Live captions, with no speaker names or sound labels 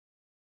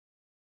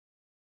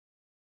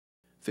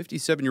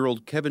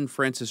57-year-old Kevin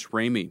Francis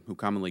Ramey, who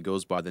commonly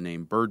goes by the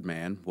name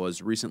Birdman,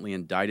 was recently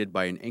indicted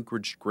by an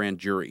Anchorage grand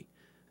jury.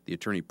 The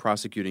attorney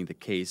prosecuting the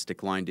case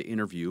declined to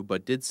interview,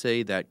 but did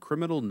say that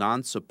criminal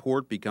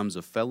non-support becomes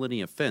a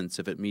felony offense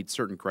if it meets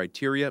certain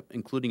criteria,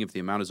 including if the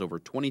amount is over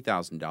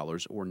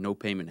 $20,000 or no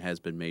payment has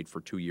been made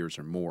for 2 years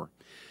or more.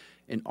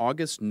 An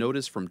August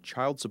notice from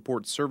Child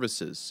Support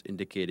Services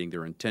indicating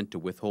their intent to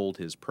withhold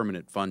his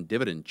permanent fund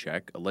dividend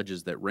check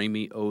alleges that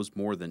Ramey owes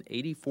more than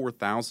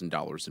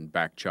 $84,000 in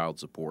back child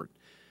support.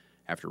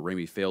 After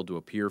Ramey failed to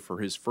appear for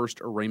his first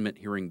arraignment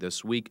hearing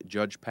this week,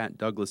 Judge Pat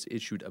Douglas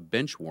issued a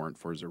bench warrant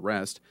for his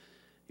arrest.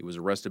 He was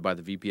arrested by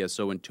the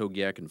VPSO in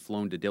Togiak and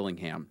flown to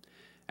Dillingham.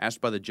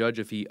 Asked by the judge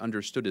if he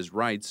understood his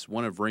rights,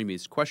 one of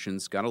Ramey's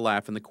questions got a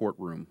laugh in the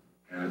courtroom.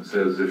 And it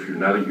says if you're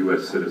not a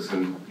U.S.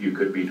 citizen, you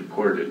could be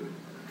deported.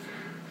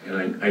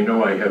 And I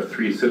know I have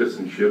 3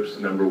 citizenships,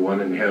 number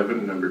 1 in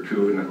heaven, number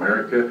 2 in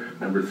America,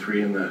 number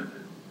 3 in the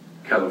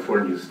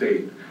California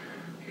state.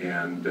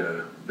 And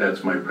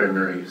that's my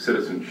primary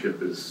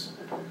citizenship is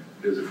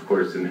of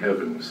course in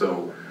heaven.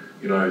 So,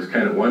 I was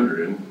kind of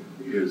wondering,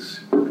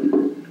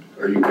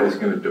 are you guys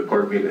going to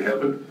deport me to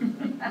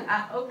heaven? I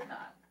hope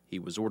not. He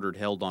was ordered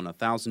held on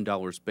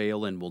 $1,000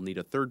 bail and will need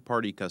a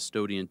third-party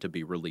custodian to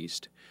be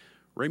released.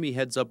 Ramey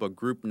heads up a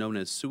group known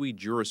as Sui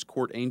Juris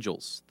Court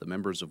Angels, the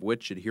members of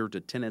which adhere to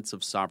tenets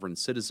of sovereign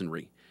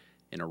citizenry.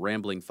 In a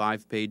rambling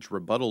 5-page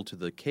rebuttal to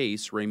the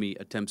case, Ramey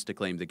attempts to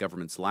claim the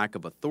government's lack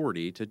of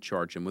authority to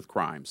charge him with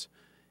crimes.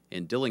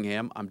 In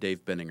Dillingham, I'm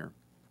Dave Benninger.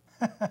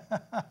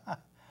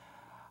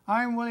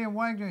 I'm William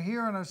Wagener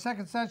here on our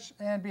second session,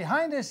 and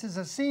behind us is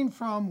a scene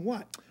from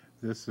what?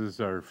 This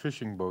is our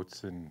fishing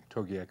boats in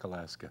Togiak,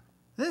 Alaska.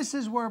 This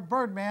is where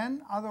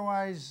Birdman,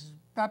 otherwise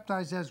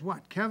baptized as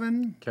what?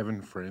 Kevin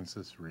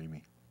Francis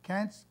Ramey.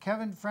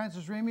 Kevin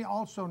Francis Ramey,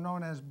 also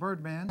known as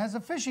Birdman, has a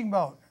fishing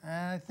boat.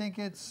 And I think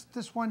it's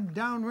this one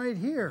down right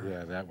here.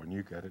 Yeah, that one,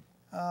 you got it.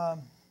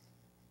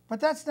 But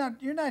that's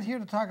not, you're not here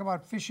to talk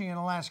about fishing in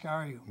Alaska,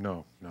 are you?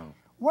 No, no.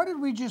 What did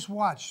we just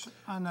watch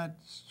on that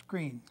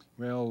screen?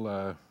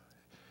 Well,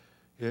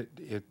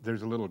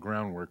 there's a little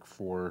groundwork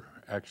for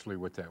actually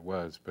what that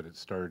was, but it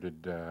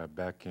started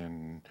back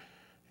in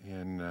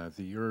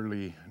the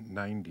early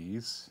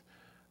 90s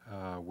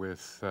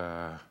with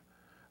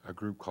a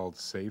group called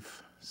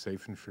Safe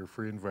and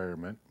Fear-Free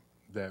Environment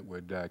that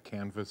would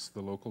canvass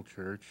the local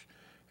church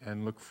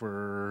and look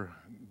for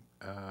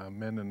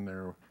men and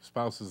their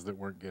spouses that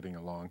weren't getting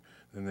along.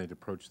 Then they'd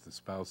approach the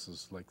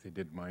spouses like they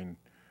did mine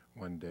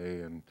one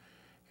day and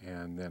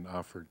then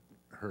offered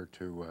her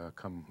to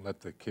come let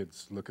the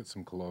kids look at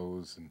some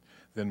clothes, and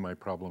then my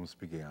problems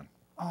began.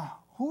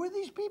 Who are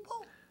these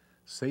people?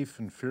 Safe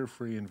and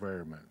Fear-Free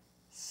Environment.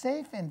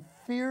 Safe and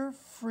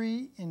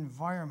Fear-Free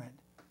Environment.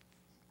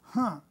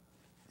 Huh.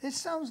 It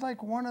sounds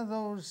like one of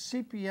those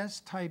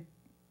CPS type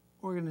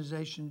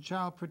organizations,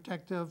 child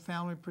protective,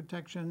 family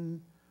protection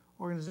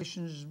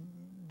organizations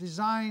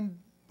designed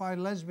by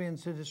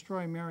lesbians to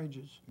destroy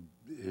marriages.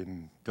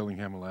 In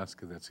Dillingham,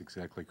 Alaska, that's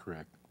exactly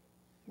correct.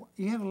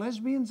 You have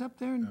lesbians up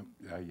there?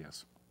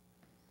 Yes.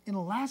 In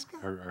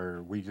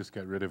Alaska? We just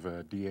got rid of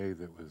a DA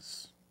that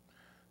was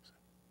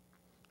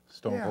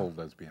stone cold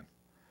lesbian.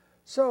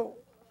 So,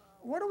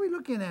 what are we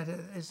looking at?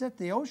 Is that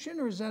the ocean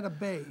or is that a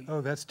bay?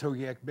 Oh, that's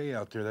Togiak Bay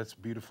out there. That's a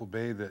beautiful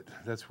bay.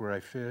 That's where I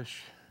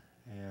fish.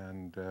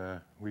 And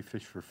we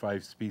fish for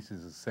 5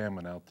 species of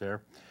salmon out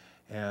there.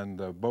 And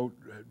the boat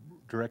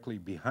directly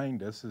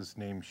behind us is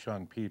named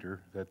Sean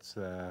Peter. That's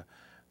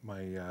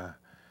my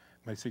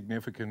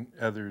significant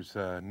other's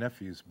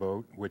nephew's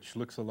boat, which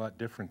looks a lot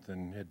different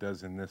than it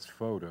does in this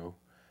photo.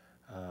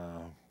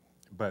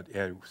 But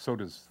so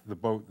does the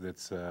boat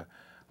that's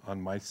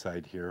on my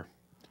side here,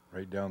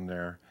 right down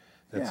there.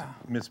 That's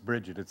Miss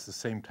Bridget. It's the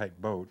same type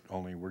boat,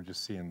 only we're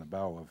just seeing the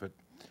bow of it.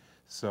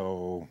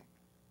 So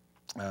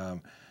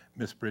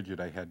Miss Bridget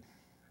I had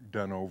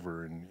done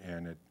over,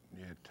 and it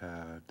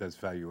does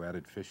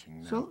value-added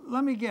fishing now. So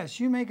let me guess,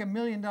 you make $1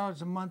 million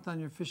a month on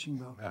your fishing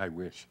boat? I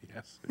wish,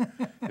 yes.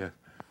 Yeah.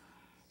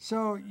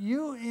 So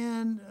you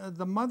and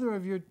the mother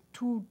of your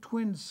 2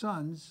 twin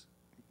sons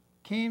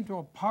came to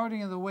a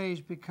parting of the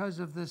ways because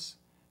of this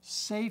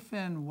safe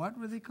and what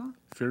were they called?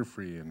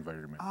 Fear-free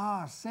environment.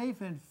 Safe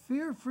and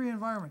fear-free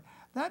environment.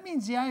 That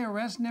means the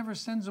IRS never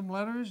sends them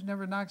letters,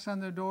 never knocks on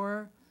their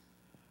door.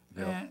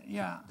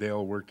 They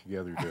all work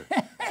together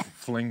to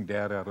fling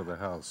Dad out of the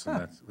house,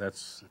 and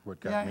that's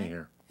what got me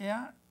here.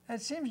 Yeah,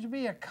 it seems to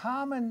be a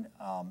common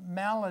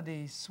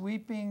malady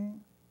sweeping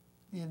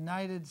the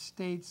United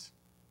States,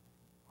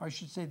 or I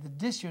should say the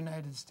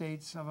disunited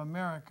States of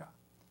America,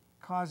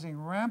 causing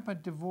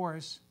rampant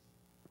divorce.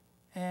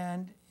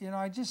 And,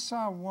 I just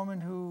saw a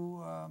woman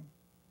who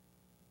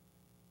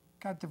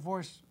got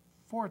divorced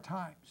 4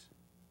 times.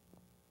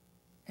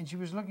 And she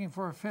was looking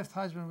for her 5th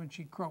husband when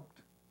she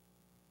croaked.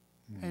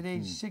 At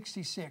age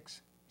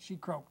 66, she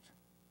croaked.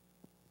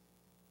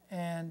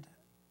 And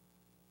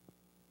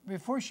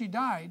before she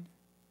died,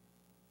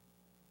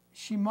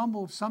 she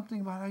mumbled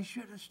something about, I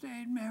should have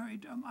stayed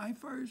married to my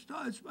first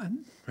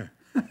husband.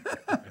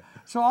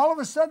 So all of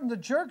a sudden, the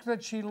jerk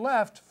that she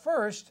left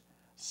first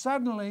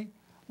suddenly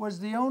was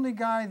the only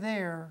guy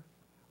there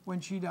when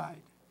she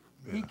died.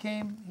 Yeah.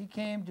 He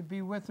came to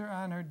be with her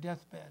on her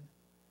deathbed.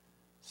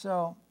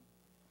 So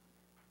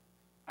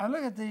I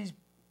look at these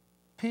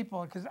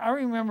people, because I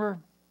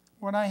remember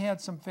when I had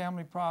some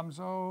family problems,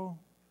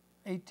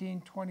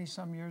 18, 20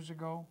 some years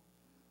ago,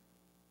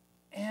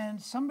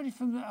 and somebody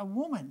a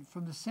woman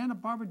from the Santa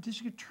Barbara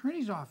District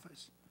Attorney's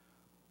Office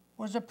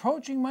was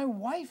approaching my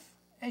wife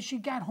as she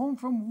got home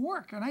from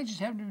work, and I just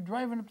happened to be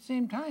driving at the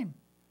same time.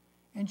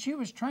 And she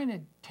was trying to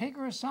take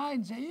her aside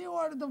and say, "You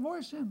ought to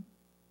divorce him."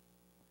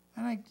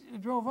 And I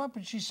drove up,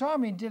 and she saw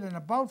me, did an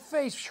about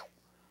face,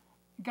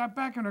 got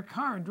back in her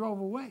car and drove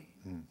away.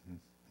 Mm-hmm.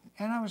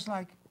 And I was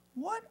like,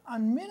 what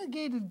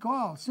unmitigated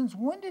gall. Since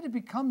when did it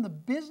become the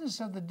business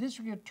of the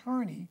district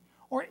attorney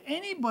or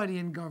anybody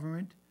in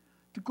government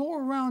to go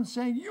around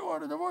saying, "You ought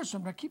to divorce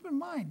him"? Now keep in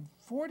mind,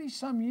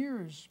 40-some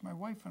years my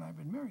wife and I have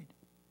been married.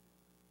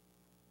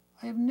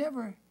 I have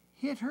never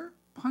hit her,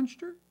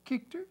 punched her,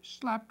 kicked her,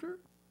 slapped her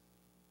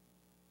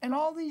in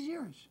all these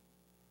years.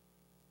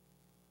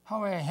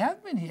 How I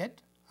have been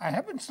hit, I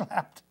have been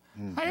slapped,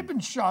 I have been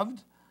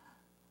shoved,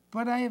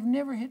 but I have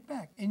never hit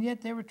back. And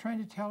yet they were trying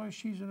to tell her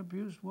she's an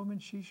abused woman,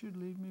 she should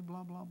leave me,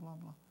 blah, blah, blah,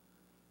 blah.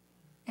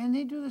 And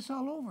they do this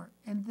all over.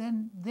 And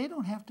then they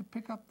don't have to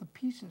pick up the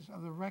pieces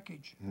of the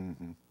wreckage.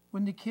 Mm-hmm.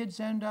 When the kids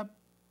end up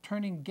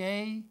turning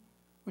gay,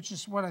 which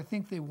is what I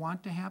think they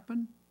want to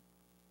happen,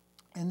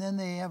 and then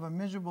they have a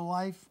miserable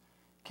life,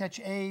 catch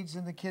AIDS,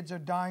 and the kids are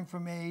dying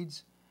from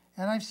AIDS.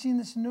 And I've seen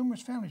this in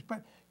numerous families.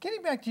 But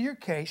getting back to your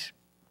case,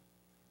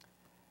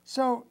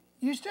 so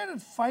you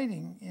started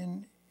fighting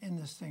in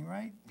this thing,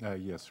 right?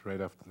 Yes, right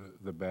off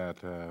the bat.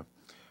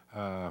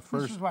 First,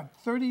 this was what,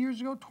 30 years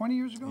ago, 20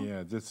 years ago?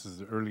 Yeah, this is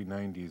the early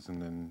 90s, and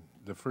then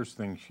the first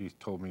thing she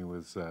told me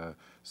was,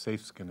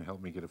 Safe's going to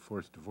help me get a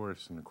forced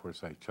divorce, and of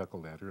course I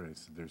chuckled at her. I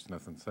said, there's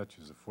nothing such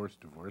as a forced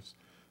divorce.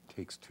 It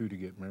takes 2 to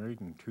get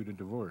married and 2 to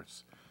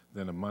divorce.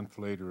 Then a month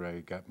later I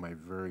got my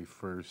very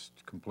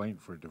first complaint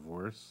for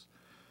divorce,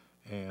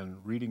 and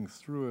reading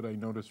through it I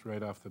noticed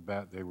right off the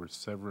bat they were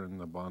severing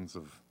the bonds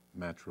of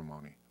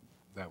matrimony.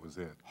 That was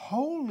it.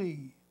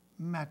 Holy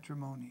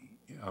matrimony.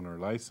 On our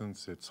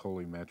license, it's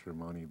holy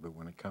matrimony, but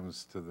when it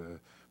comes to the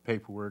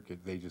paperwork,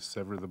 they just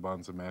sever the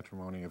bonds of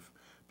matrimony. If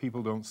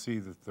people don't see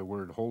that the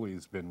word holy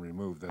has been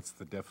removed, that's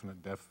the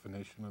definite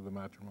definition of the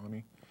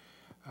matrimony.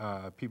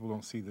 People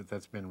don't see that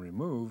that's been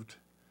removed,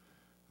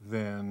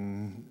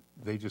 then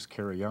they just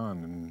carry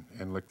on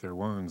and lick their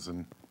wounds.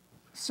 And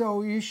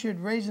so you should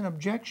raise an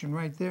objection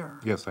right there.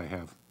 yes, I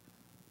have.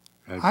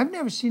 I've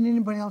never seen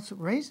anybody else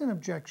raise an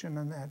objection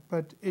on that,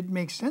 but it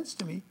makes sense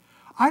to me.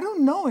 I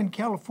don't know in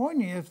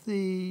California if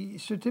the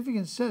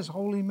certificate says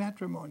holy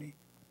matrimony.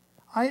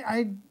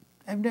 I've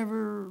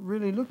never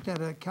really looked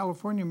at a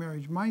California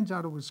marriage. Mine's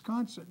out of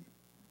Wisconsin.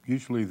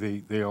 Usually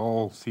they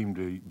all seem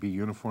to be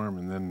uniform,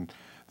 and then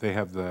they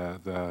have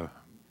the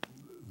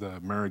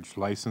marriage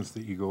license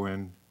that you go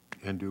in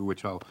and do,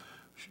 which I'll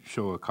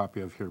show a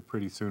copy of here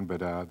pretty soon,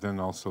 but then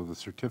also the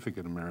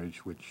certificate of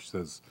marriage, which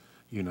says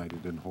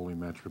united in holy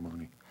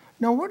matrimony.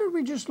 Now, what did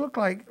we just look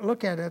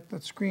at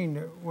the screen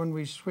when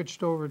we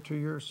switched over to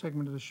your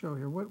segment of the show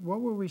here? What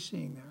were we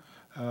seeing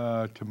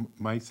there? To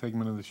my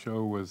segment of the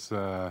show was,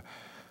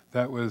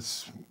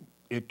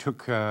 it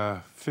took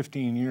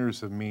 15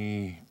 years of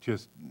me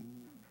just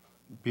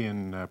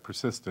being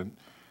persistent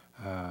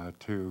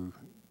to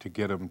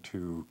get them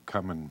to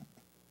come and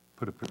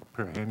put a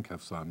pair of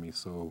handcuffs on me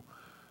so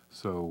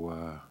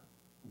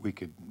we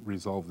could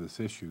resolve this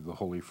issue, the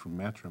holy from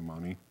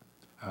matrimony.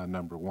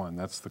 Number one,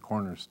 that's the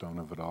cornerstone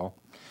of it all.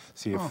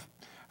 See, if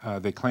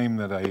they claim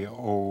that I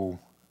owe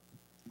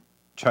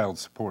child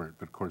support,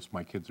 but of course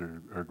my kids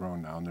are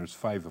grown now, and there's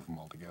 5 of them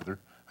altogether.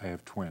 I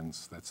have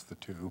twins, that's the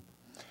 2.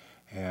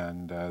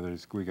 And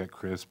we got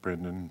Chris,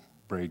 Brendan,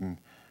 Braden,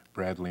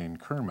 Bradley, and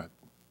Kermit.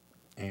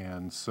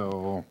 And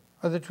so...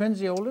 Are the twins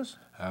the oldest?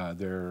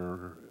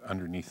 They're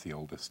underneath the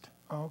oldest.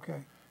 Oh,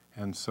 okay.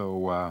 And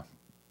so...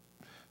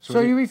 So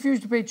you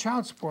refuse to pay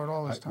child support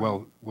all this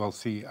time? Well,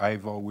 see,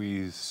 I've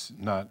always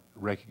not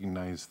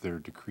recognized their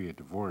decree of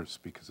divorce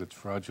because it's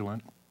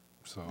fraudulent.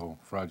 So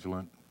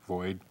fraudulent,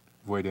 void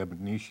ab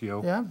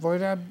initio. Yeah,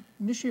 void ab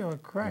initio,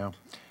 correct.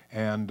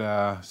 Yeah.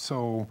 And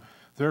so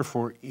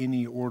therefore,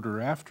 any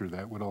order after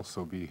that would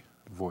also be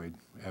void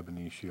ab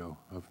initio,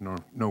 of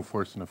no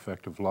force and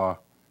effect of law.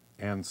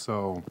 And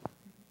so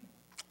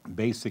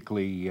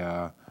basically,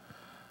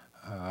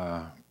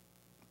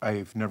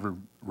 I've never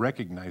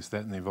recognized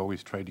that, and they've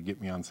always tried to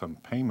get me on some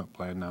payment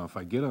plan. Now, if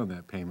I get on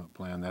that payment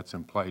plan, that's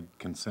implied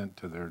consent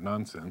to their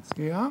nonsense.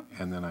 Yeah.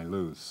 And then I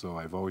lose. So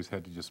I've always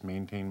had to just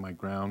maintain my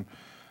ground,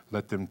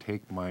 let them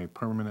take my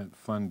permanent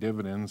fund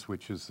dividends,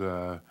 which is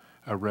a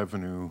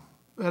revenue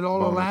that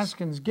all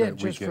Alaskans get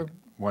just for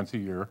once a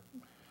year.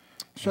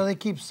 So they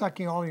keep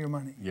sucking all your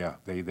money. Yeah,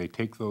 they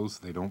take those.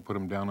 They don't put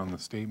them down on the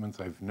statements.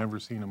 I've never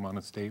seen them on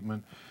a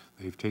statement.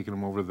 They've taken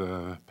them over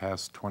the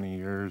past 20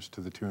 years to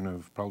the tune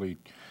of probably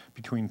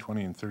between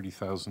 $20,000 and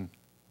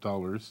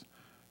 $30,000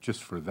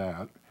 just for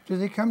that. Do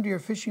they come to your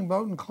fishing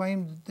boat and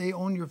claim that they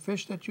own your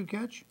fish that you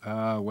catch?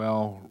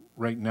 Well,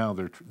 right now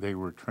they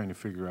were trying to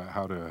figure out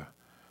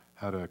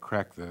how to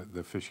crack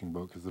the fishing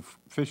boat, because the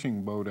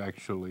fishing boat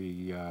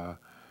actually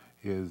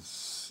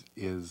is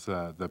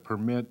the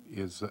permit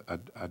is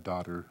a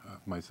daughter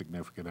of my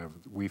significant other.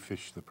 We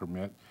fish the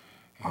permit,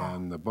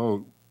 and the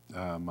boat,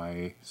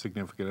 my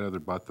significant other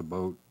bought the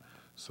boat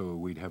so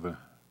we'd have a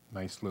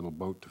nice little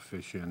boat to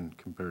fish in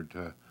compared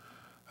to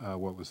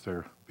what was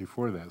there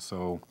before that.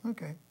 So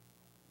Okay.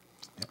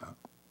 yeah.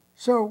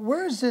 So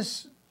where is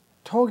this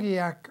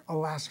Togiak,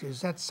 Alaska?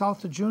 Is that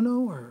south of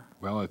Juneau, or?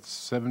 Well, it's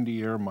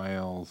 70 air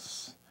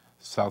miles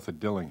south of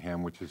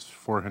Dillingham, which is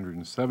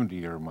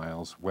 470 air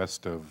miles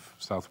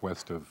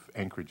southwest of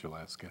Anchorage,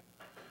 Alaska.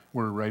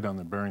 We're right on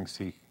the Bering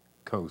Sea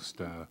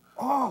coast.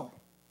 Oh.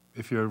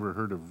 If you ever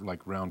heard of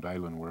like Round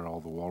Island, where all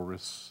the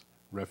walrus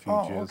refuge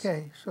Oh, is.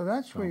 okay. So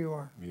that's where you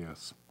are.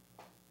 Yes.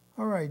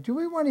 All right. Do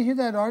we want to hear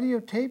that audio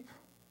tape?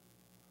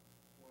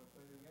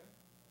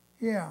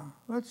 Yeah.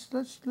 Let's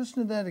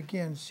listen to that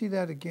again. See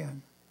that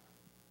again.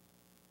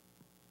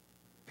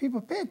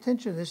 People, pay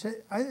attention to this.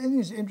 I think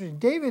it's interesting.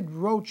 David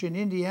Roach in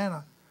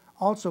Indiana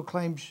also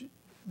claims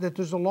that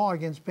there's a law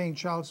against paying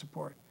child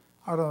support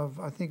out of,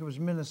 I think it was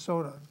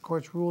Minnesota. The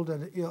courts ruled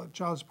that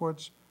child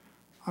support's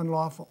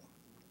unlawful.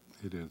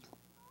 It is.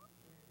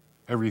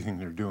 Everything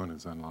they're doing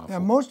is unlawful. Yeah,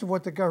 most of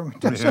what the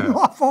government does is Yeah.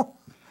 unlawful.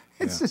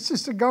 It's Yeah.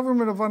 just a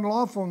government of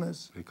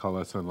unlawfulness. They call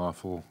us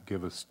unlawful,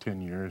 give us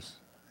 10 years.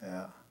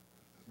 Yeah.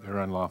 They're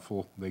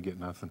unlawful, they get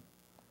nothing.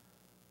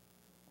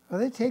 Well,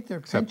 they take their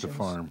Except pensions.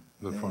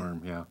 the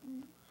farm, yeah.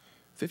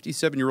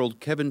 57-year-old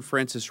Kevin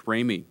Francis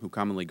Ramey, who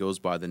commonly goes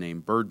by the name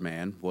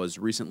Birdman, was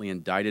recently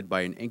indicted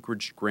by an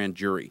Anchorage grand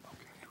jury.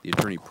 The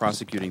attorney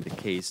prosecuting the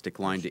case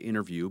declined to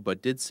interview,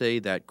 but did say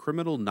that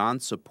criminal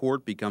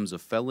non-support becomes a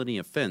felony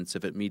offense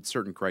if it meets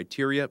certain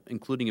criteria,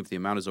 including if the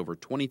amount is over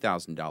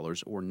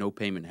 $20,000 or no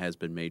payment has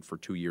been made for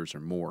 2 years or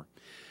more.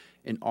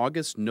 An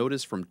August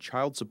notice from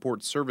Child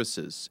Support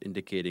Services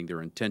indicating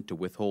their intent to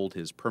withhold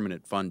his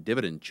permanent fund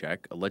dividend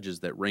check alleges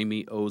that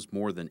Ramey owes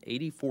more than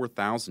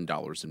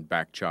 $84,000 in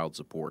back child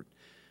support.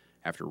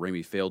 After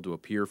Ramey failed to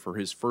appear for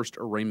his first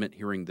arraignment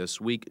hearing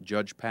this week,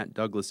 Judge Pat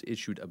Douglas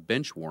issued a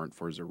bench warrant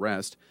for his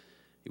arrest.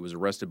 He was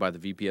arrested by the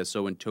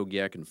VPSO in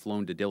Togiak and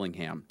flown to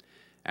Dillingham.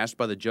 Asked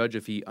by the judge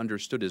if he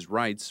understood his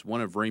rights,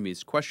 one of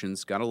Ramey's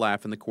questions got a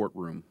laugh in the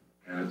courtroom.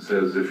 And it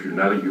says if you're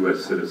not a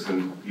U.S.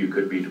 citizen, you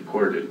could be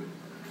deported.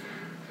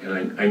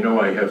 And I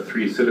know I have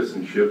 3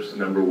 citizenships,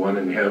 number 1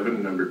 in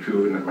heaven, number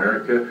 2 in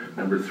America,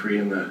 number 3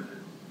 in the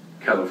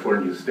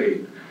California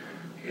state.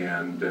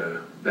 And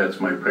that's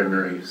my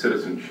primary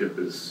citizenship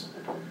is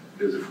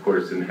of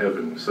course in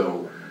heaven.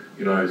 So,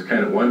 you know, I was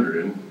kind of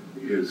wondering,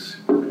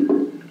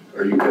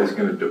 are you guys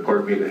going to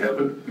deport me to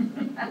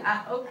heaven?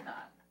 Oh, God.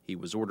 He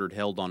was ordered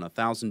held on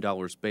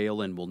 $1,000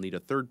 bail and will need a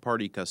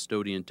third-party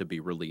custodian to be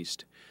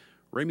released.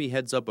 Ramey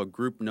heads up a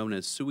group known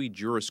as Sui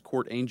Juris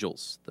Court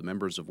Angels, the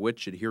members of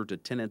which adhere to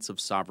tenets of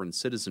sovereign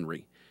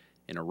citizenry.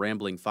 In a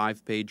rambling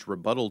 5-page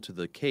rebuttal to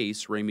the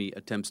case, Ramey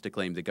attempts to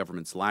claim the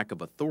government's lack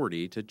of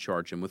authority to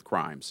charge him with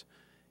crimes.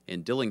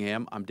 In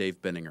Dillingham, I'm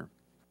Dave Benninger.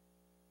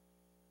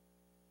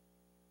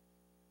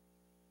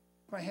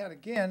 My hat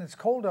again. It's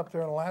cold up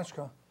there in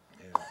Alaska.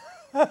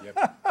 Yeah.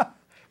 Yep.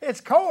 It's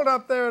cold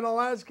up there in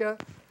Alaska,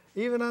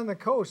 even on the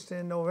coast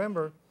in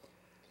November.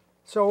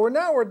 So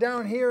we're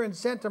down here in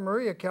Santa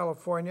Maria,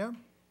 California,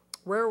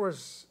 where it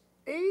was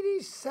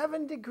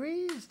 87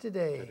 degrees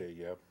today. Today,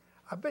 yep.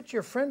 I bet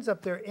your friends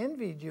up there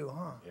envied you,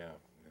 huh?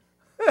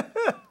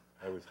 Yeah.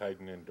 I was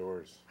hiding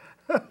indoors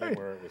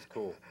where it was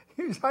cool.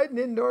 He was hiding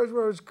indoors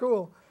where it was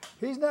cool.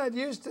 He's not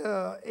used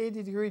to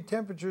 80-degree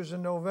temperatures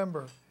in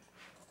November.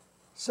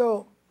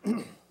 So,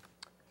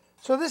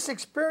 so this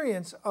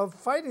experience of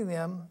fighting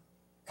them,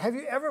 have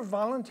you ever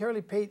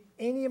voluntarily paid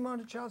any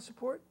amount of child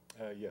support?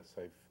 Yes,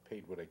 I've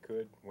paid what I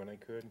could when I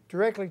could.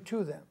 Directly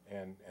to them?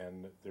 And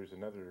there's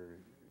another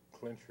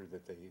clincher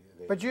that they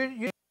But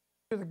you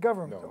to the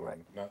government, No, though, right?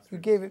 not You through.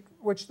 gave it,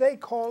 which they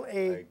call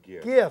a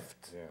gift.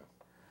 gift. Yeah,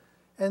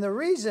 And the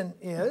reason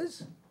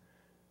is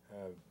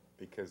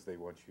because they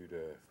want you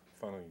to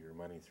funnel your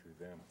money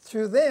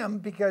through them.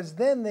 because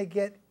then they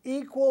get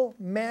equal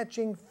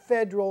matching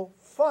federal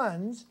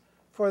funds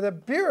for the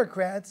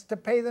bureaucrats to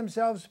pay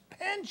themselves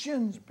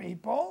pensions,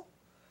 people.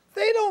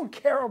 They don't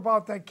care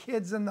about the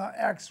kids and the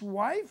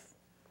ex-wife.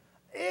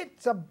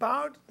 It's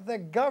about the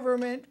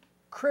government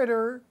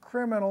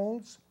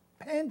criminals'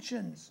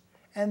 pensions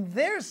and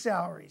their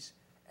salaries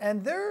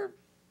and their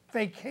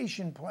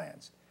vacation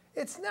plans.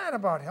 It's not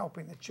about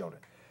helping the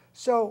children.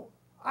 So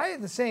I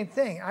had the same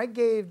thing. I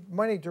gave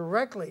money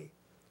directly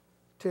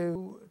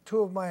to 2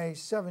 of my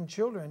 7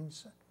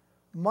 children's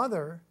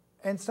mother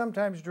and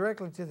sometimes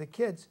directly to the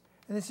kids.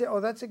 And they say, oh,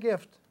 that's a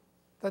gift.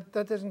 That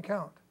doesn't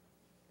count.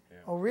 Yeah.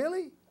 Oh,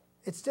 really?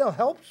 It still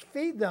helps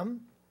feed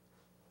them,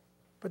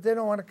 but they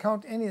don't want to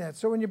count any of that.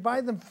 So when you buy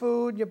them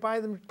food, you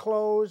buy them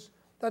clothes,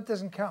 that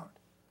doesn't count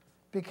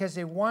because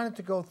they want it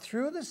to go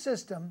through the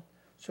system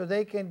so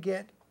they can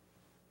get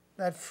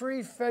that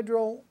free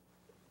federal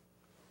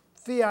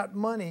fiat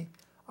money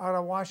out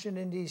of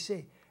Washington,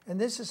 D.C. And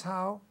this is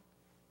how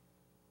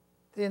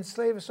they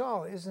enslave us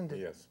all, isn't it,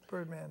 Yes.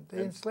 Birdman?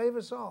 They enslave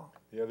us all.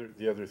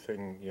 The other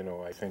thing, you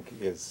know, I think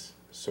is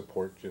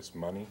support just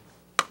money.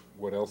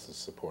 What else is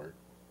support?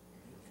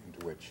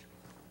 Into which?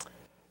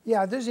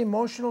 Yeah, there's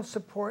emotional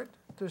support,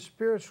 there's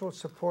spiritual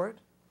support.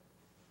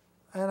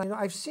 And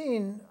I've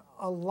seen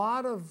a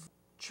lot of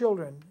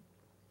children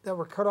that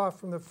were cut off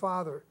from their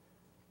father.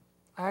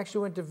 I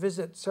actually went to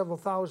visit several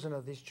thousand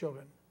of these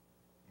children.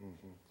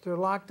 Mm-hmm. They're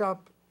locked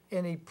up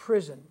in a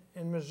prison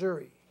in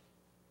Missouri.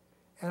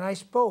 And I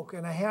spoke,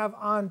 and I have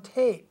on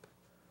tape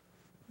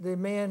the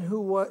man who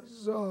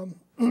was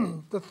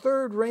the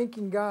third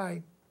ranking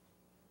guy.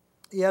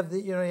 You have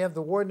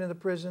the warden of the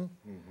prison,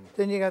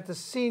 then you got the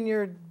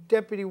senior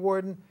deputy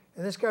warden,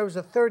 and this guy was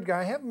the third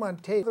guy. I have him on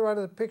tape. They're out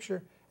of the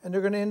picture, and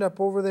they're going to end up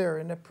over there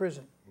in that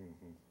prison.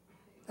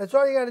 That's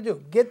all you got to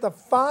do. Get the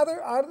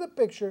father out of the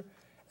picture,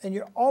 and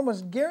you're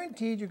almost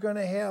guaranteed you're going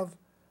to have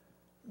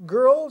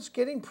girls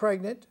getting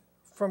pregnant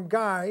from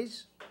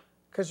guys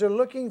because they're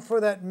looking for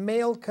that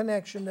male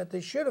connection that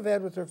they should have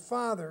had with their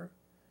father.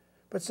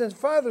 But since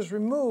father's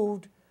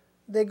removed,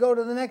 they go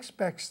to the next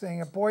best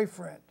thing, a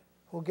boyfriend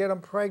who'll get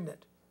them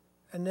pregnant.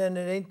 And then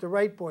it ain't the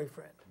right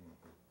boyfriend.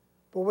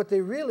 But what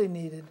they really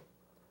needed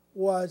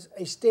was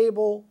a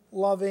stable,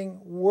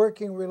 loving,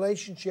 working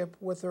relationship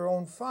with their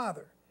own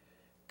father.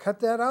 Cut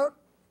that out,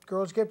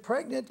 girls get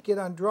pregnant, get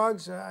on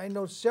drugs. I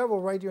know several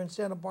right here in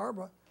Santa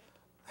Barbara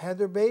had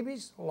their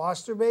babies,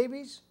 lost their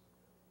babies.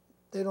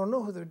 They don't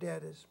know who their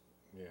dad is.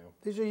 Yeah.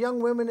 These are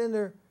young women in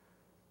their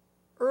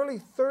early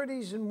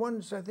 30s and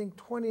one's, I think,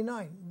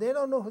 29. They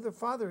don't know who their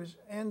father is,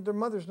 and their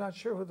mother's not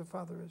sure who their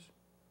father is.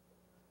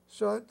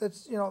 So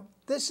that's,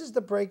 this is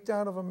the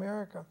breakdown of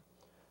America.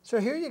 So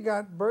here you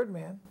got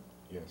Birdman.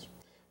 Yes.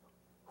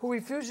 Who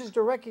refuses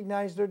to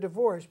recognize their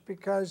divorce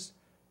because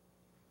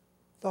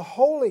the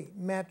holy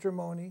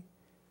matrimony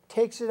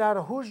takes it out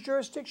of whose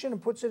jurisdiction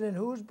and puts it in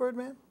whose,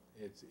 Birdman?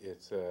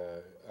 It's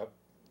a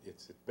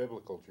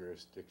biblical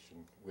jurisdiction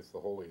with the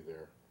holy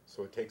there.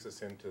 So it takes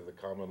us into the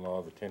common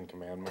law, the Ten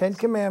Commandments. 10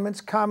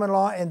 Commandments, common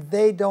law, and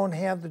they don't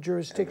have the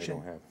jurisdiction.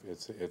 And they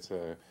don't have. It's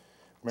a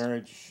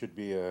marriage should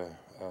be a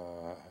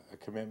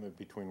commitment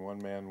between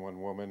one man,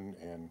 one woman,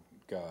 and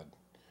God.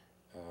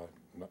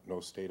 No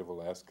state of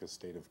Alaska,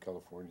 state of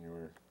California,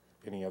 or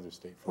any other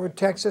state. Or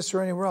Texas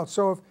or anywhere else.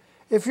 So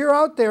if you're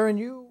out there and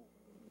you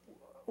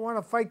want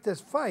to fight this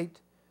fight,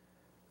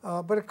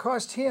 but it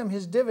cost him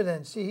his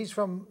dividends. See,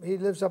 he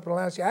lives up in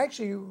Alaska.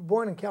 Actually, you were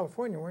born in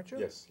California, weren't you?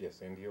 Yes,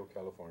 Indio,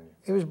 California.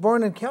 He was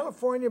born in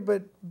California,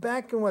 but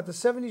back in, the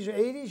 70s or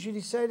 80s, you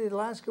decided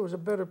Alaska was a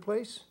better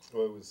place?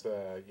 Well, it was,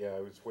 I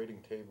was waiting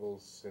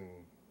tables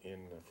in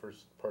the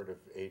first part of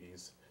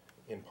 80s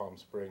in Palm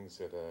Springs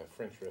at a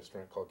French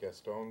restaurant called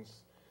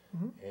Gaston's,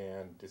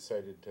 and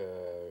decided to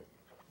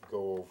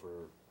go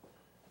over,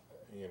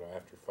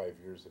 after 5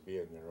 years of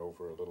being there,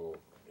 over a little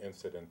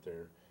incident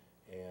there.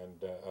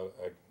 And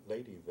a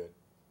lady that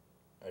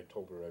I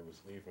told her I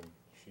was leaving,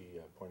 she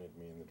pointed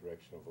me in the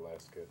direction of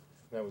Alaska.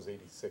 And that was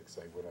 86.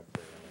 I went up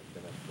there, and I've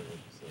been up there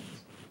ever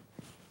since.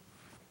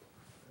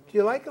 Do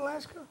you like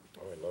Alaska?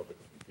 Oh, I love it.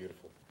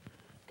 Beautiful.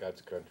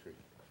 God's country.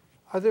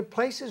 Are there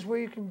places where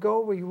you can go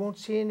where you won't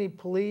see any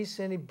police,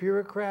 any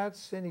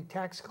bureaucrats, any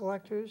tax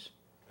collectors?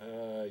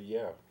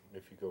 Yeah,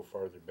 if you go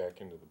farther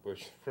back into the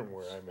bush from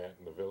where I'm at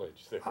in the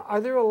village there.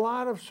 Are there a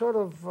lot of sort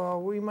of,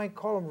 we might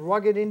call them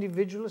rugged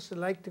individualists that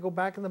like to go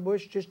back in the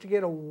bush just to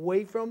get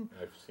away from?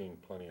 I've seen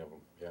plenty of them,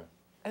 yeah.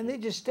 And they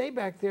just stay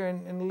back there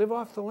and live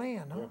off the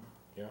land, huh?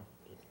 Yeah.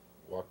 Just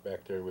walk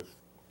back there with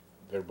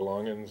their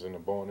belongings and a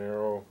bow and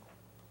arrow,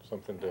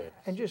 something to...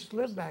 And just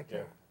live back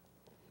there.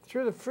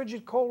 Through the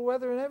frigid cold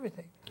weather and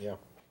everything. Yeah.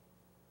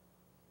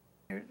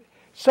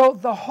 So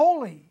the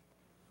holy,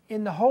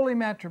 in the holy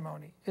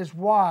matrimony, is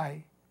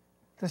why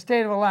the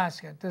state of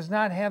Alaska does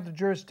not have the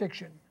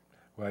jurisdiction.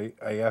 Well,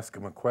 I asked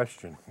him a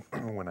question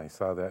when I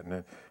saw that,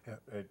 and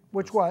it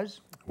Which was?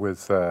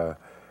 If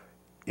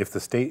the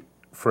state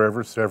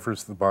forever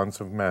severs the bonds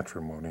of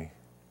matrimony,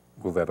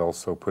 will that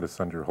also put us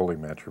under holy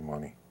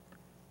matrimony?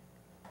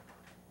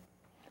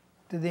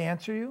 Did they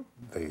answer you?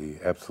 They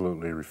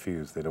absolutely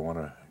refuse. They don't want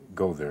to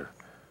go there,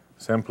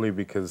 simply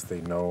because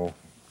they know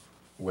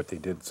what they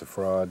did is a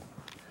fraud,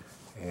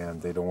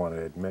 and they don't want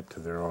to admit to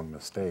their own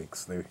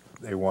mistakes.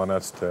 They want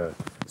us to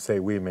say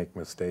we make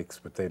mistakes,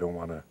 but they don't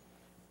want to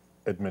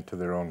admit to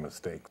their own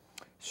mistakes.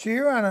 So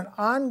you're on an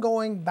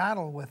ongoing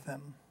battle with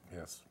them.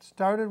 Yes.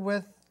 Started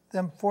with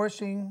them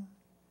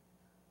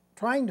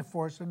trying to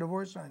force a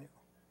divorce on you.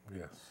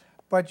 Yes.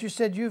 But you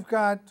said you've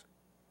got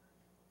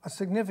a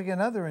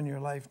significant other in your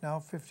life now,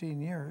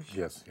 15 years.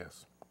 Yes.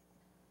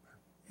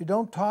 You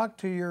don't talk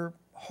to your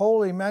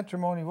holy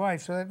matrimony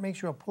wife, so that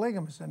makes you a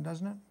polygamist then,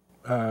 doesn't it?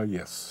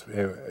 Yes.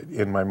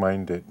 In my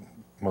mind, it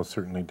most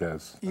certainly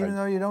does. Even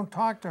though you don't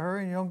talk to her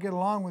and you don't get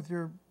along with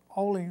your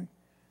holy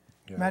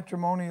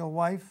matrimonial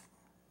wife?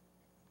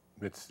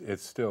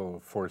 It's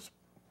still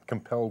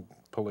compelled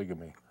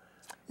polygamy.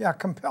 Yeah,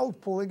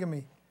 compelled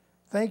polygamy.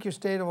 Thank you,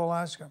 state of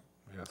Alaska.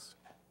 Yes.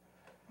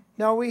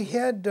 Now we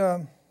had,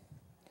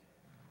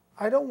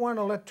 I don't want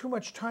to let too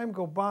much time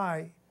go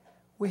by.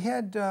 We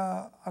had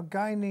a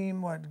guy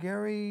named, what,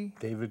 Gary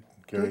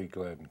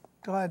Gladden.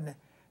 Gladden.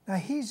 Now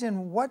he's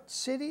in what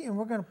city? And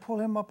we're going to pull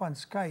him up on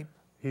Skype.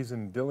 He's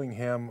in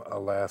Dillingham,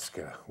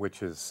 Alaska,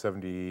 which is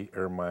 70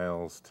 air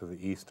miles to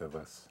the east of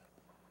us.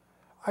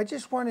 I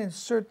just want to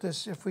insert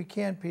this, if we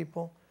can,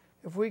 people,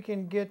 if we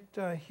can get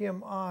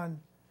him on,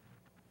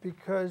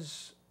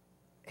 because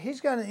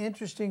he's got an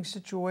interesting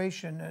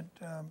situation that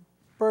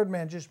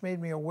Birdman just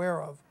made me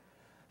aware of,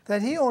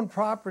 that he owned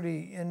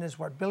property in this,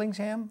 what,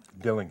 Dillingham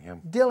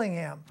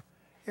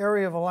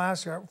area of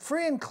Alaska,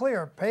 free and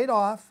clear, paid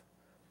off.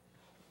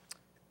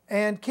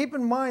 And keep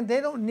in mind,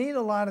 they don't need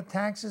a lot of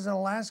taxes in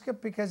Alaska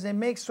because they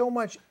make so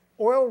much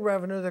oil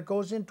revenue that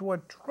goes into a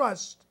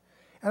trust.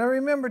 And I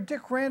remember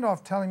Dick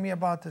Randolph telling me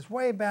about this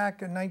way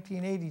back in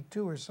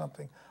 1982 or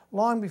something,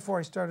 long before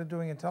I started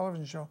doing a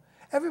television show.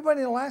 Everybody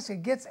in Alaska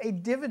gets a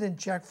dividend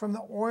check from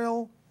the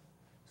oil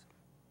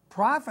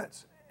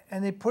profits,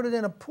 and they put it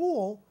in a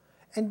pool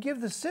and give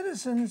the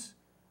citizens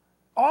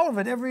all of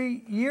it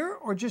every year,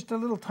 or just a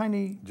little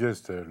tiny?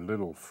 Just a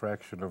little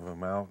fraction of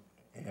amount.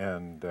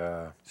 And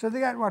so they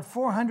got, what,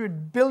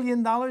 $400 billion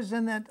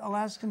in that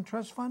Alaskan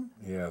trust fund?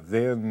 yeah,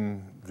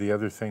 then the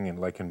other thing,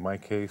 like in my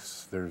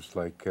case, there's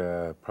like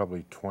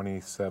probably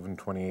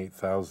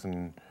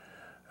 28,000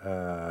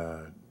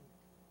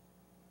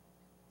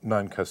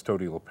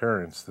 non-custodial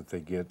parents that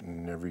they get,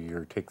 and every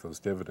year take those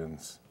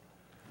dividends.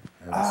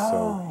 And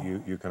so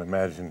you can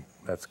imagine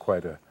that's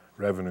quite a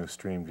revenue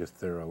stream just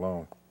there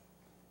alone.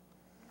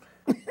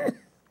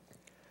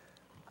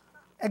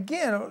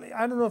 Again,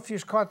 I don't know if you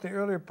caught the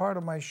earlier part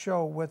of my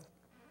show with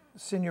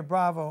Senor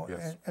Bravo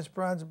and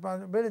Esperanza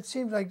Bravo, but it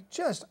seems like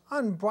just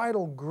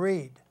unbridled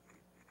greed.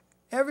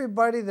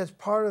 Everybody that's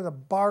part of the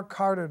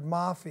bar-carded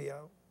mafia.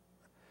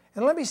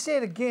 And let me say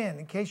it again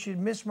in case you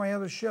missed my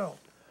other show.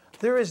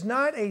 There is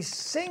not a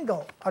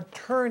single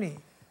attorney,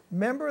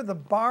 member of the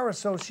Bar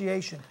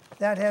Association,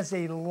 that has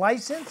a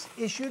license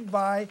issued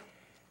by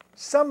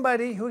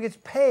somebody who gets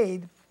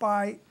paid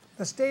by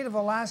the state of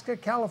Alaska,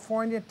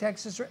 California,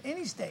 Texas, or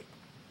any state.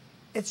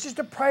 It's just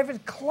a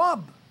private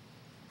club.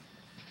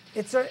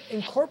 It's an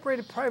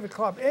incorporated private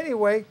club.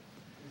 Anyway,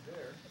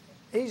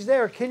 he's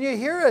there. Can you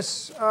hear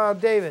us,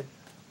 David?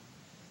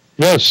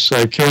 Yes,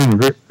 I can.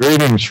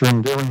 Greetings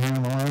from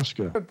Dillingham,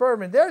 Alaska.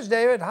 Birdman. There's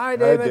David. Hi,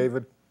 David. Hi,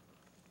 David.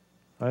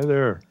 Hi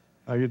there.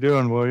 How you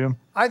doing, William?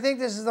 I think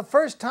this is the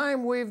first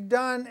time we've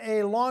done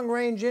a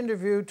long-range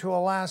interview to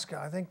Alaska.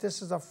 I think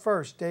this is a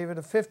first, David,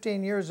 of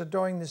 15 years of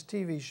doing this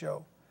TV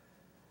show.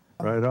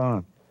 Right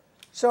on.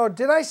 So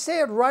did I say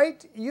it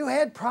right? You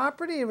had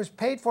property, it was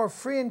paid for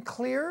free and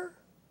clear,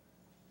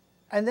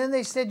 and then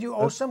they said you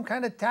owe some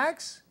kind of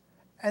tax,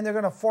 and they're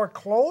going to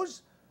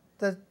foreclose?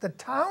 The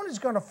town is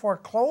going to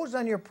foreclose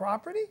on your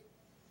property?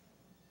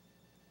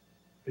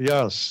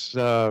 Yes.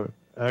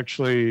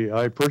 Actually,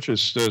 I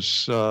purchased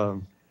this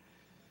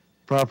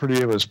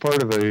property. It was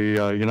part of a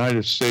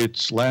United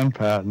States land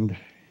patent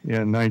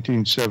in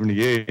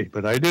 1978,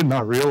 but I did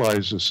not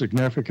realize the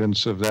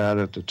significance of that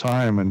at the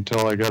time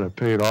until I got it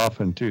paid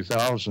off in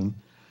 2000.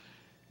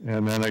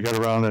 And then I got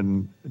around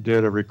and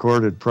did a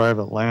recorded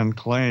private land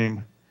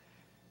claim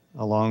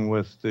along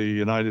with the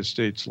United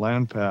States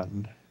land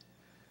patent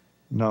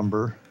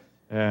number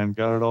and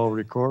got it all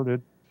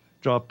recorded,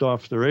 dropped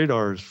off the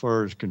radar as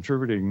far as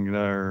contributing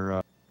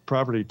their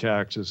property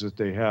taxes that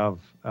they have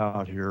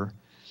out here.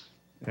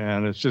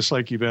 And it's just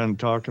like you've been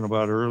talking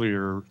about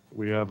earlier,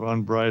 we have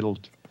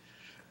unbridled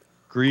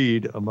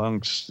greed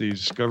amongst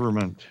these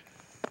government,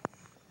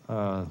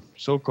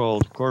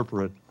 so-called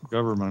corporate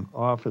government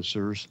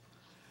officers,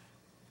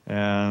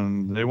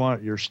 and they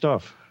want your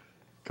stuff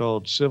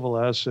called civil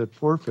asset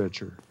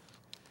forfeiture.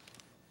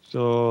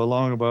 So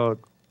along about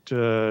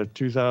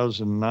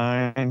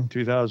 2009,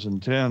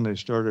 2010, they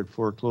started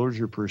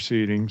foreclosure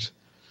proceedings.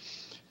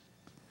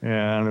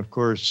 And of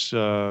course,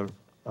 I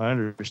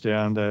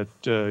understand that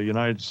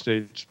United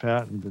States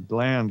patented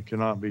land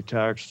cannot be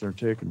taxed or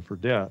taken for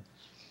debt.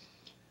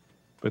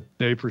 But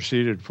they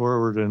proceeded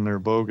forward in their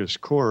bogus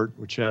court,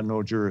 which had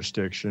no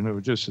jurisdiction. It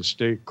was just a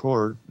state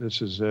court. This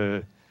is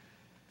a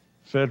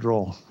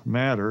federal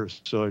matter,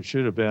 so it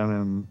should have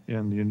been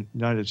in the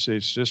United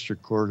States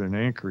District Court in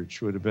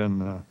Anchorage, would have been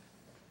the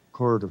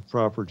court of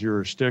proper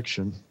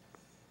jurisdiction.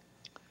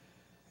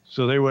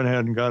 So they went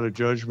ahead and got a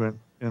judgment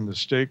in the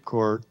state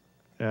court,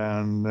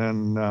 and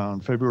then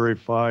on February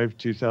 5,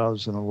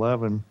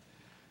 2011,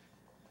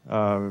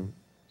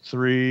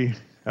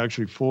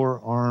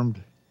 four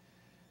armed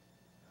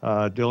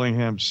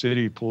Dillingham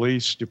City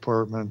Police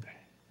Department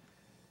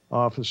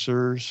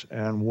officers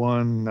and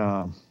one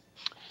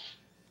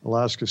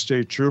Alaska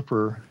State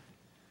Trooper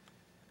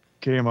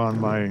came on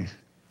my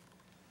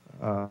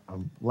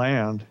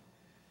land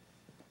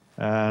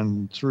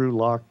and through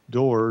locked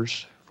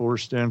doors,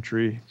 forced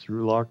entry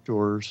through locked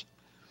doors,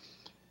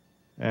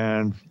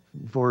 and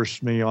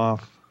forced me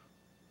off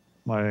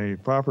my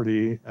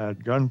property at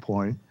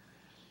gunpoint.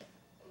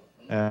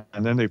 And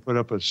then they put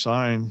up a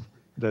sign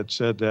that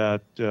said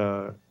that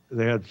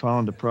they had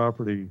found the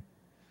property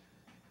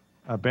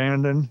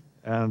abandoned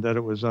and that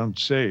it was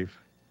unsafe,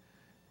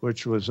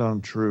 which was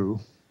untrue.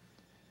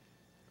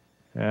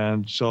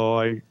 And so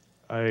I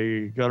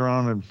got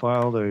around and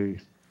filed a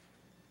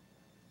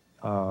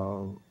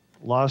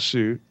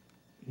lawsuit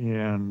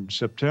in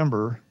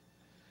September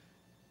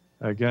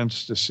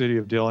against the city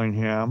of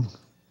Dillingham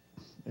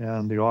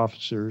and the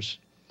officers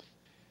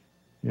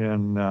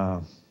in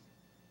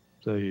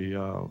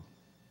the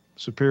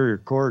Superior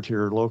Court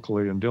here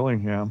locally in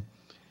Dillingham.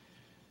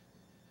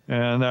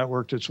 And that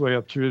worked its way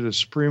up through the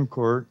Supreme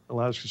Court,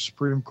 Alaska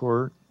Supreme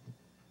Court,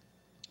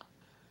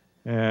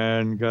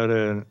 and got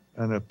an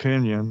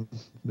opinion.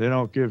 They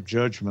don't give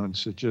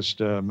judgments, it's just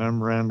a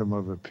memorandum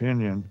of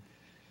opinion.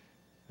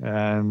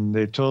 And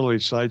they totally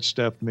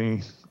sidestepped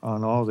me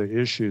on all the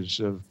issues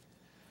of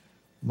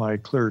my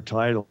clear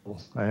title.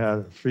 I had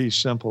a fee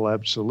simple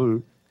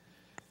absolute.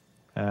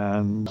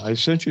 And I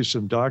sent you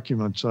some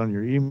documents on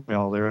your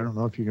email there. I don't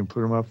know if you can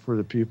put them up for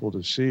the people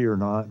to see or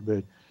not,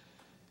 but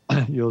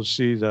you'll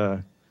see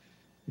the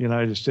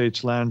United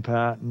States land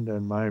patent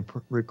and my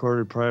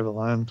recorded private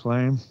land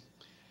claim.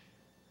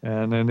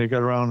 And then they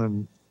got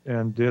around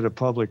and did a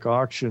public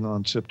auction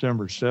on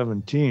September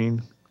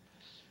 17,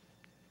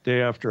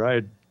 day after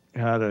I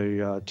had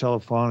a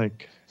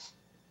telephonic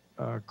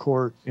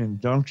court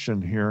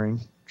injunction hearing,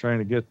 trying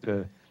to get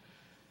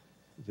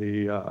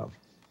the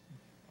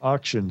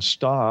auction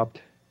stopped.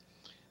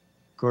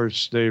 Of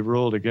course, they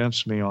ruled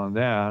against me on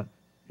that,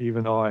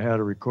 even though I had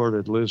a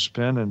recorded lis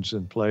pendens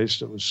in place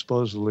that was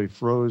supposedly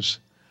froze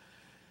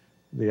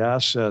the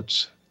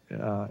assets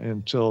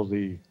until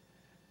the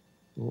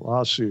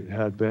lawsuit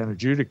had been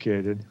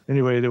adjudicated.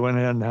 Anyway, they went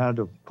ahead and had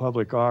a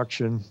public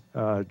auction.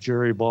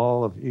 Jerry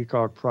Ball of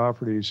Ecock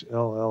Properties,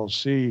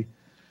 LLC,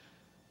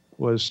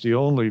 was the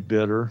only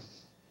bidder.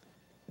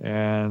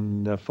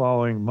 And the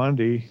following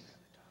Monday,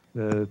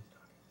 the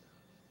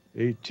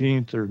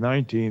 18th or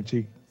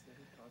 19th,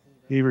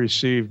 he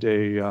received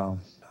a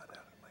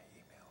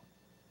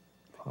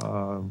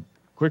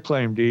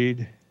quitclaim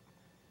deed,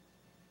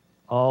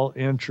 all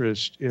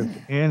interest, if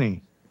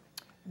any.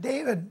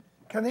 David,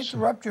 can I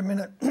interrupt you a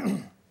minute?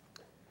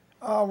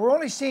 We're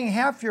only seeing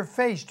half your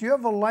face. Do you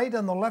have a light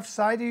on the left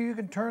side of you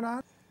can turn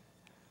on?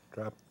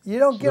 Drop. You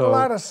don't get a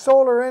lot of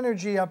solar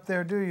energy up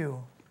there, do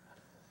you?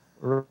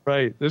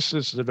 Right. This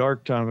is the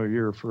dark time of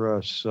year for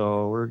us,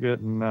 so we're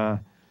getting the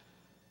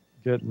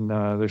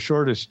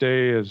shortest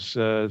day is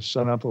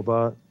sun up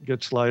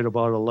gets light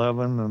about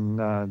 11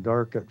 and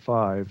dark at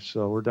 5.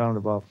 So we're down to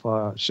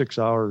about 6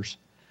 hours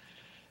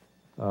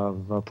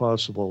of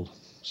possible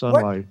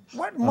sunlight.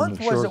 What month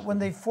was it when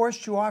they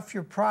forced you off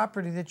your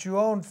property that you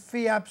owned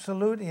fee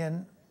absolute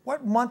in?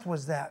 What month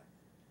was that?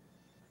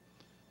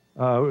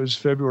 It was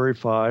February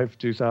 5,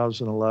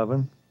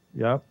 2011.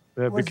 Yep.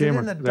 It Was became it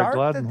in the dark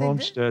Gladden that they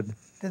homestead.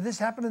 Did this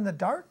happen in the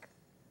dark?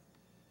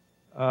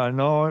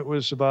 No, it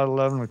was about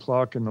 11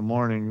 o'clock in the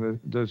morning.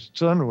 The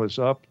sun was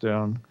up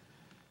then,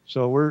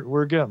 so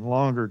we're getting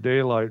longer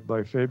daylight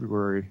by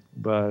February,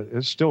 but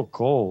it's still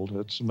cold.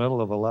 It's the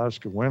middle of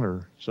Alaska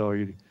winter, so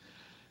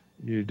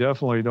you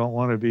definitely don't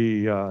want to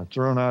be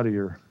thrown out of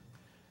your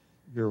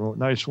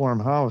nice warm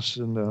house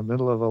in the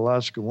middle of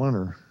Alaska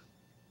winter.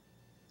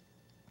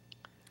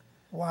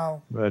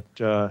 Wow. But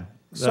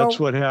that's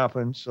what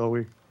happened. So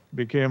we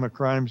became a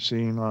crime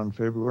scene on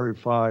February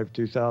 5,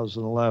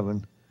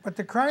 2011. But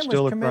the crime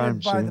Still was a crime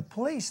committed by scene. the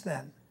police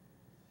then.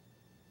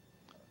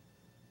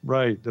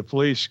 Right. The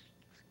police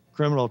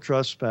criminal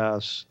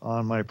trespass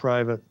on my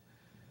private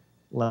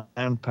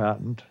land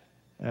patent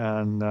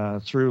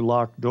and through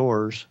locked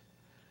doors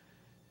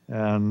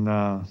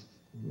and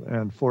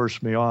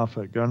forced me off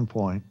at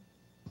gunpoint.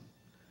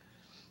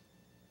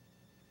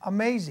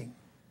 Amazing.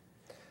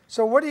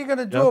 So what are you going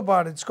to do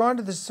about it? It's gone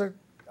to the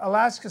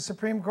Alaska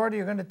Supreme Court. Are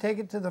you going to take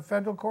it to the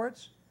federal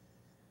courts?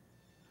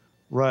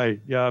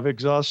 Right. Yeah, I've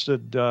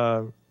exhausted.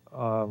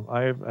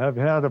 I've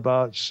had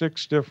about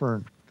 6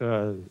 different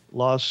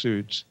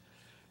lawsuits.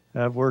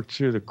 I've worked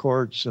through the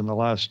courts in the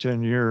last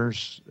 10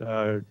 years,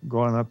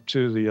 going up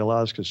to the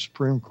Alaska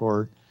Supreme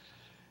Court.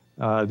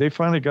 They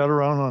finally got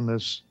around on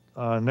this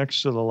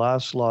next to the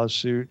last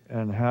lawsuit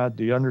and had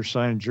the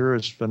undersigned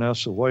jurist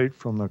Vanessa White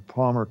from the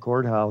Palmer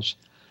Courthouse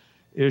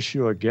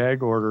issue a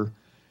gag order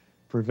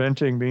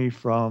preventing me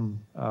from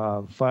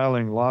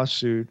filing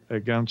lawsuit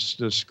against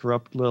this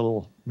corrupt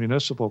little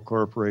municipal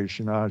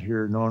corporation out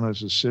here known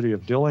as the City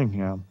of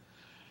Dillingham.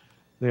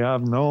 They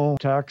have no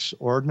tax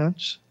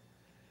ordinance.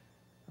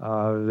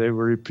 They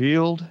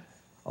repealed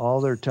all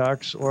their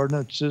tax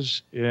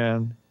ordinances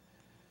in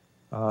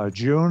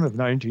June of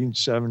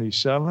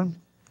 1977.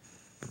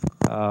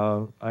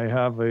 I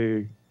have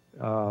a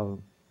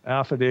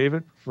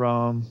affidavit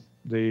from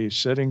the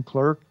sitting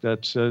clerk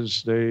that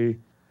says they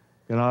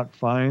cannot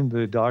find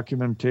the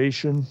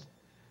documentation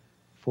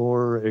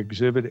for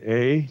Exhibit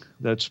A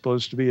that's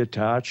supposed to be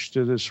attached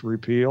to this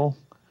repeal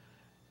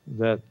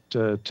that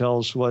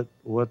tells what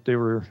they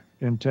were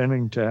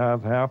intending to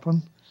have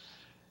happen.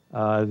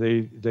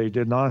 They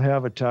did not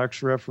have a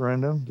tax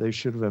referendum. They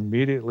should have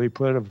immediately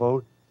put a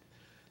vote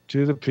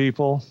to the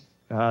people,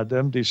 had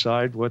them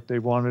decide what they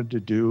wanted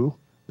to do,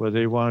 whether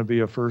they want to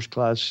be a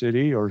first-class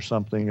city or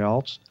something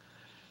else,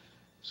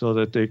 so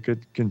that they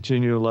could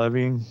continue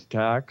levying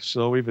tax.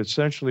 So we've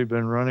essentially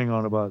been running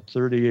on about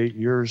 38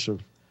 years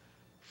of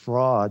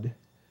fraud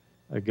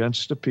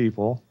against the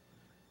people.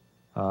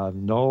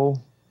 No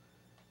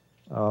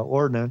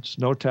ordinance,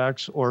 no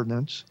tax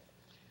ordinance,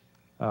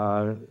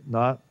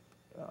 not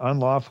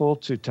unlawful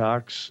to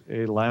tax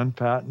a land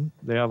patent.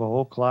 They have a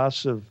whole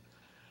class of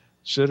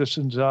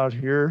citizens out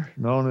here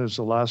known as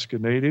Alaska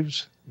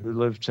Natives who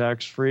live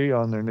tax-free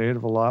on their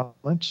native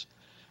allotments.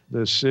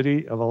 The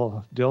city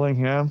of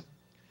Dillingham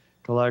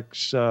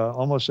collects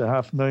almost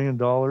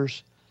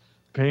 $500,000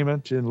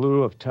 payment in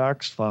lieu of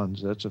tax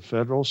funds. That's a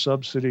federal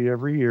subsidy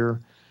every year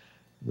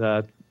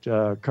that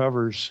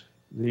covers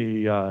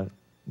the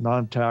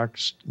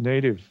non-taxed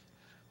native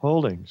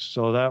holdings.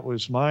 So that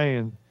was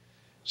my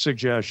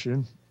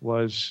suggestion,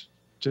 was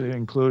to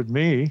include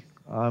me.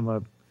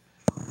 I'm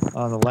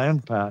on a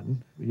land patent,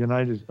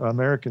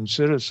 American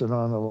citizen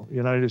on a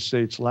United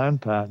States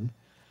land patent.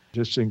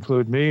 Just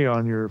include me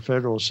on your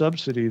federal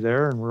subsidy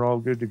there and we're all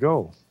good to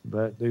go.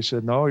 But they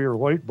said, no, you're a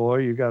white boy,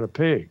 you got to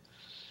pay.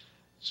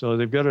 So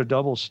they've got a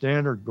double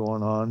standard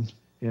going on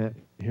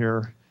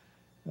here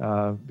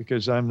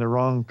because I'm the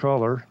wrong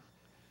color.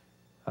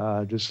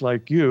 Just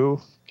like you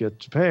get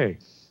to pay,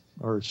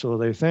 or so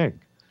they think.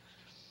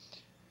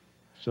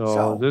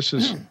 So this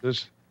is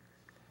this.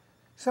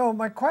 So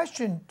my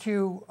question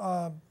to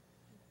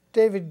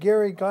David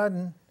Gary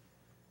Gladden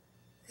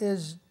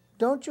is,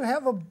 don't you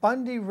have a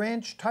Bundy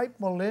Ranch type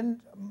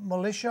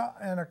militia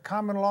and a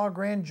common law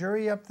grand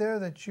jury up there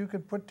that you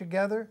could put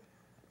together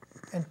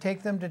and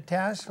take them to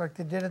task like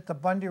they did at the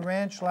Bundy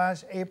Ranch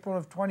last April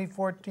of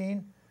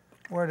 2014,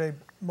 where the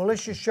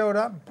militia showed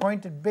up and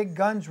pointed big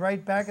guns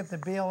right back at the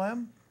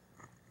BLM?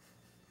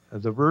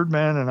 The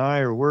Birdman and I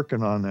are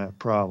working on that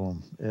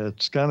problem.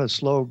 It's kind of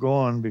slow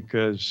going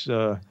because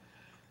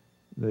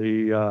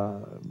the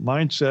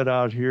mindset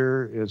out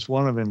here is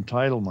one of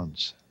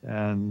entitlements.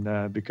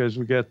 And because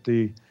we get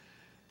the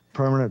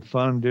permanent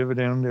fund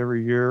dividend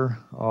every year,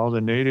 all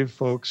the native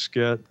folks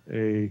get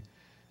a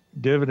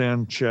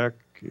dividend check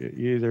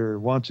either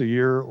once a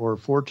year or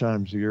 4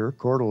 times a year,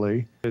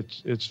 quarterly.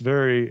 It's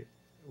very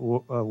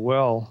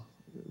well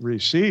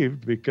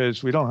received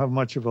because we don't have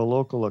much of a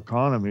local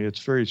economy. It's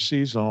very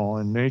seasonal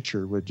in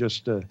nature with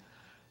just the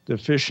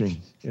fishing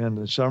in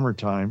the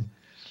summertime.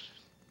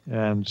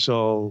 And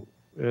so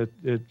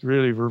it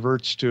really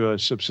reverts to a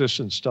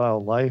subsistence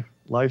style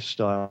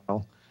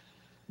lifestyle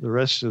the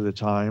rest of the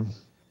time.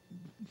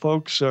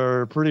 Folks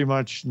are pretty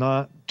much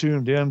not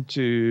tuned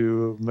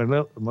into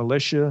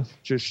militia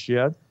just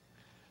yet,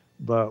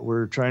 but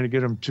we're trying to get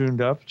them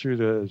tuned up through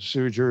the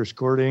sui juris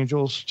court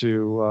angels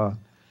to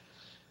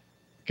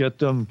get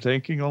them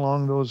thinking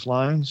along those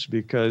lines,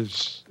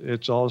 because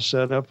it's all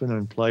set up and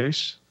in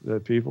place.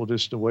 That people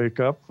just to wake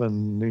up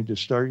and need to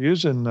start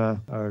using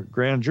a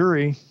grand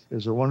jury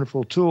is a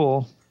wonderful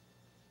tool.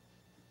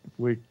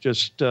 We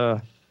just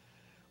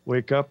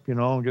wake up,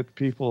 and get the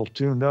people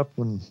tuned up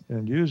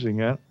and using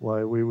it,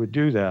 why we would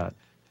do that.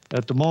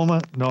 At the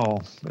moment,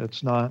 no,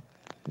 it's not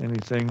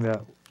anything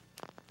that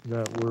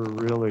we're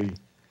really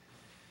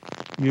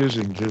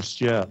using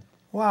just yet.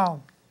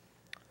 Wow.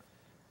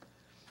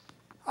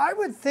 I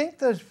would think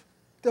those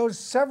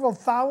several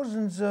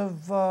thousands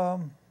of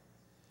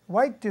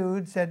white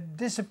dudes that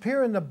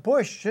disappear in the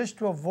bush just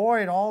to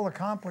avoid all the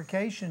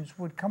complications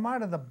would come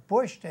out of the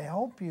bush to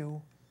help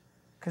you,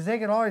 because they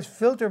could always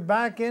filter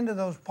back into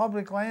those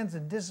public lands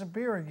and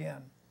disappear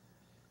again.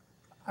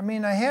 I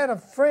mean, I had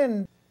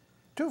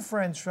two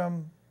friends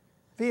from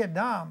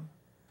Vietnam.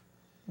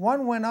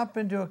 One went up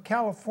into a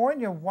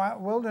California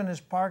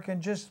wilderness park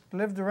and just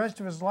lived the rest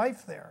of his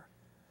life there.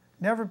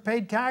 Never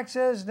paid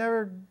taxes,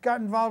 never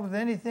got involved with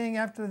anything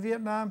after the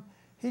Vietnam.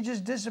 He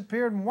just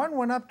disappeared, and one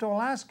went up to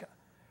Alaska.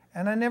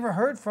 And I never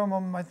heard from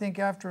him, I think,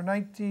 after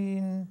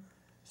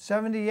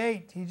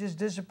 1978. He just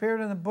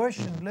disappeared in the bush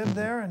and lived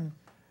there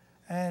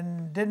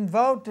and didn't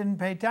vote, didn't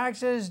pay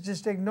taxes,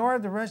 just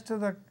ignored the rest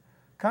of the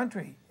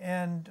country.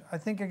 And I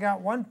think I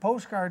got one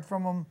postcard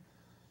from him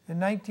in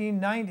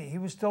 1990. He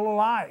was still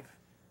alive.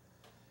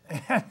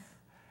 And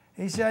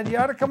he said, "You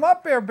ought to come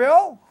up here,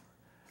 Bill.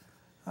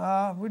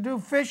 We do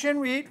fishing,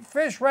 we eat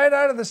fish right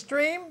out of the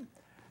stream.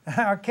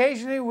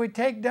 Occasionally we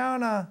take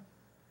down a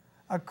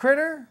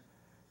critter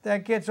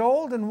that gets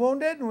old and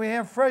wounded, and we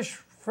have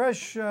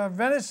fresh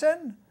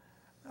venison.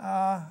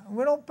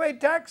 We don't pay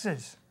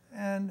taxes."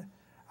 And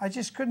I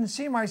just couldn't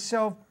see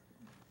myself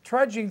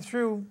trudging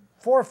through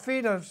 4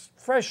 feet of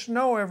fresh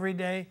snow every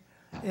day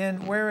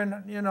and wearing,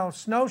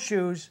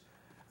 snowshoes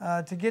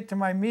to get to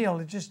my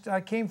meal.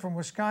 I came from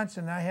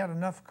Wisconsin, and I had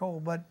enough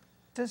cold. But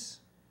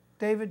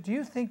David, do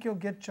you think you'll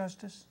get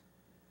justice?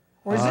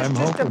 Or is this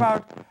just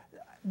about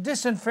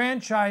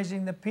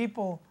disenfranchising the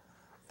people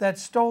that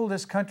stole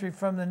this country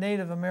from the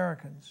Native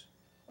Americans?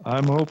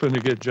 I'm hoping to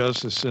get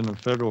justice in the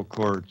federal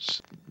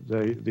courts.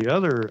 The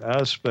other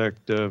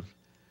aspect of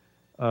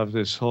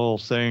this whole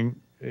thing,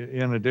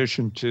 in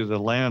addition to the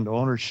land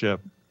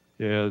ownership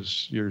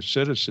as your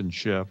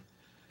citizenship.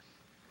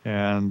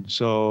 And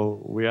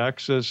so we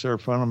access our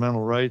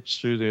fundamental rights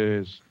through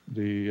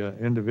the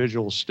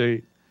individual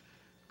state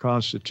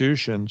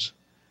constitutions.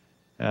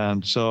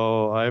 And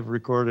so I've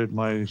recorded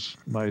my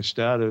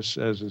status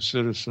as a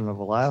citizen of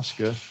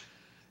Alaska,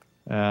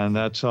 and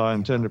that's how I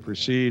intend to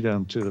proceed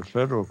to the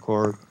federal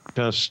court,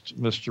 test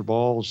Mr.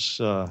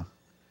 Ball's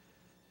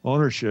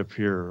ownership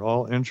here,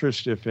 all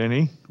interest, if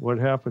any. What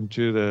happened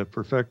to the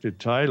perfected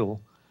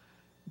title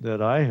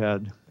that I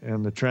had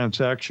and the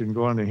transaction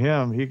going to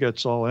him? He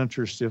gets all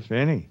interest, if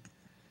any.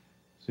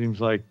 Seems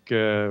like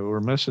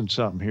we're missing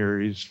something here.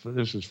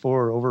 This is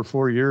over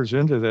 4 years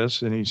into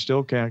this, and he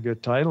still can't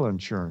get title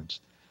insurance.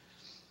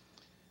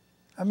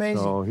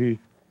 Amazing. So it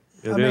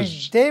Amazing.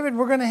 is. David,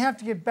 we're going to have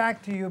to get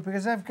back to you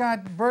because I've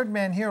got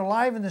Birdman here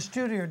live in the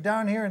studio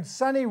down here in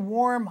sunny,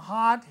 warm,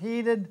 hot,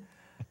 heated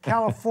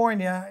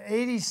California.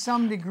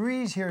 80-some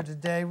degrees here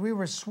today. We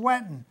were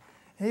sweating.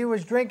 He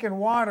was drinking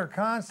water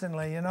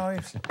constantly. You know,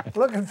 he's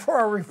looking for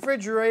a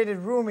refrigerated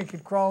room he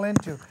could crawl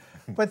into.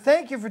 But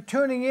thank you for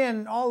tuning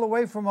in all the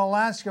way from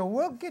Alaska.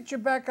 We'll get you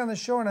back on the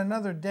show on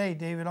another day,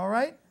 David, all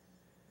right?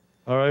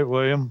 All right,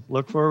 William.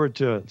 Look forward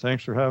to it.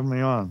 Thanks for having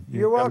me on.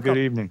 You're welcome. Have a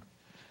good evening.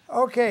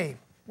 Okay,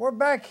 we're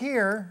back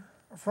here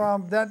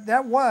from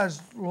that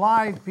was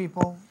live,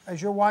 people,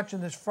 as you're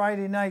watching this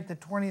Friday night, the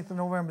 20th of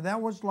November.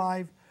 That was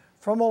live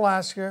from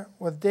Alaska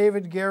with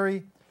David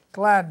Gary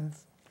Gladden,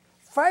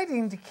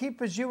 fighting to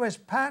keep his U.S.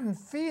 patent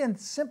fee and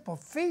simple.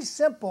 Fee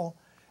simple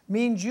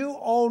means you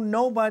owe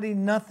nobody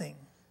nothing.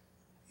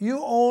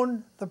 You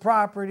own the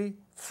property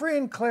free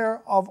and clear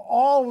of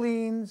all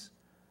liens,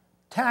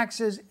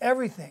 taxes,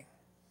 everything.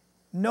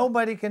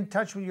 Nobody can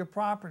touch with your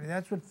property.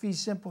 That's what fee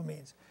simple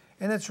means.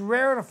 And it's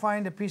rare to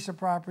find a piece of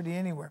property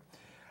anywhere.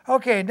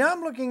 Okay, now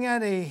I'm looking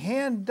at a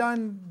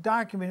hand-done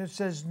document. It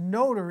says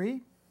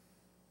notary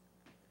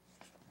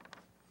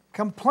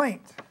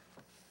complaint.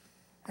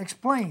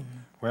 Explain.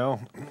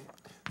 Well,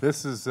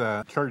 this is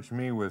charged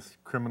me with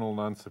criminal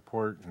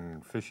non-support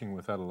and fishing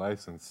without a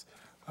license.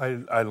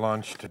 I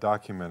launched a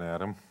document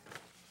at him,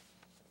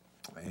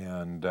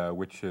 and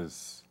which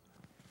is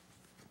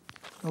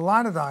a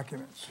lot of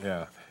documents.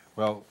 Yeah.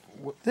 Well,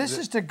 this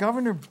is to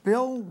Governor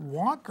Bill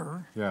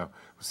Walker. Yeah.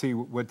 See,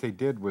 what they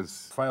did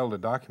was filed a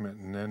document,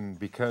 and then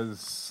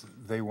because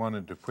they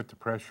wanted to put the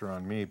pressure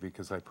on me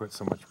because I put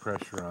so much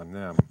pressure on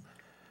them,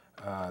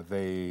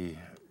 they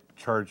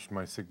charged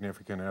my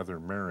significant other,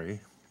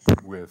 Mary,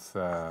 with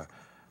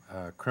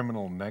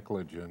criminal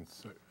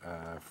negligence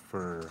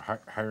for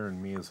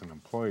hiring me as an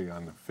employee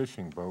on the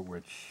fishing boat,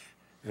 which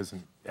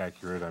isn't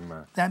accurate.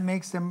 That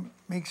makes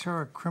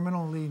her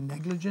criminally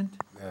negligent?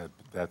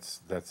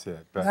 That's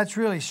it. But that's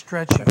really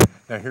stretching.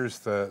 Now here's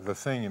the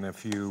thing, and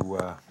if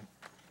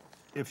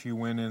you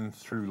went in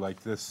through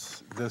like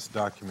this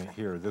document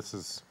here, this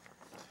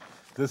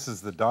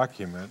is the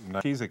document,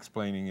 and she's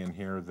explaining in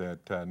here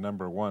that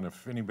number one,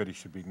 if anybody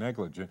should be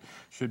negligent,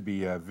 should be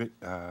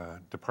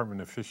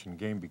Department of Fish and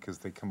Game, because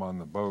they come on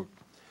the boat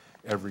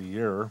every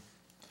year.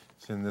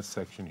 It's in this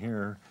section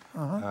here.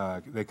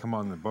 They come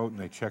on the boat and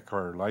they check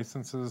our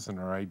licenses and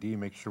our ID,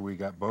 make sure we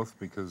got both,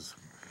 because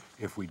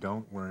if we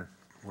don't, we're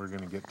going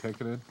to get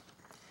ticketed.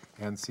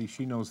 And see,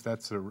 she knows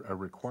that's a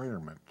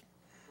requirement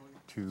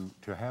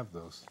to have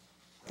those.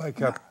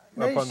 Like up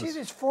you on see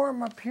this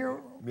form up here?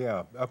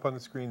 Yeah, up on the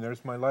screen,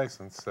 there's my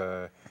license.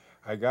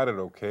 I got it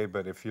okay,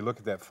 but if you look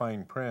at that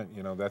fine print,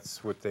 you know,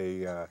 that's what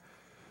they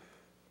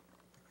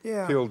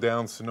peel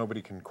down so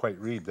nobody can quite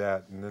read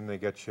that, and then they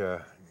get you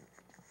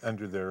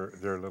under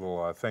their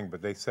little thing.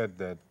 But they said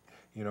that,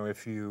 you know,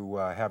 if you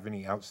have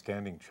any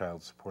outstanding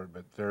child support,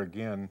 but there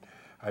again,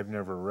 I've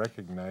never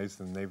recognized,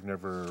 and they've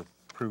never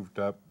proved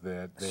up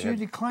that they So you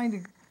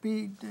declined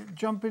to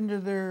jump into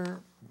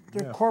their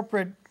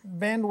corporate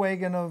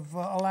bandwagon of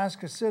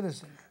Alaska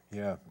citizen.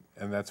 Yeah,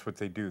 and that's what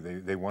they do.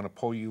 They want to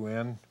pull you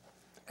in.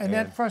 And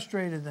that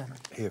frustrated them.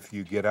 If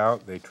you get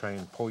out, they try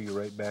and pull you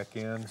right back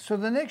in. So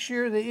the next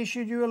year they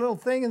issued you a little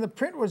thing, and the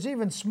print was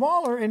even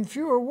smaller and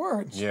fewer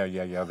words. Yeah.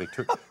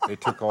 They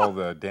took all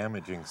the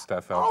damaging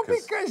stuff out. All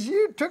because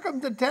you took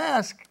them to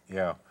task.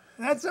 Yeah.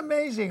 That's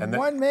amazing. And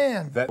one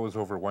man. That was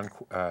over one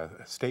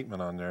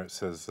statement on there. It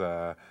says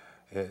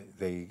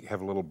they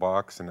have a little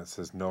box, and it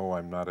says, "No,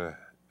 I'm not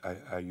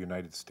a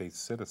United States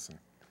citizen."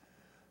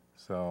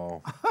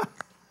 So.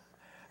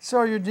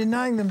 So you're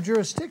denying them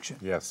jurisdiction.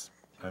 Yes.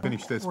 I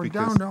finished this We're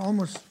because down to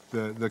almost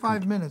the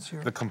 5 minutes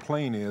here. The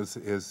complaint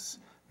is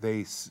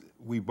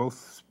we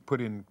both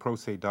put in pro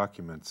se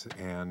documents,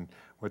 and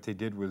what they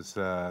did was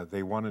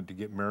they wanted to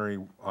get Mary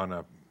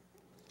on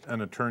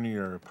an attorney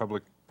or a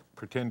public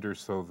pretender,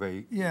 so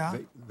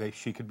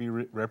she could be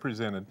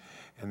represented,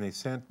 and they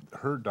sent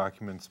her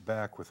documents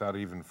back without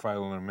even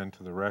filing them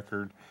into the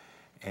record.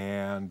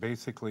 And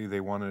basically they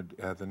wanted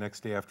the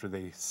next day after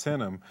they sent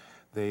them,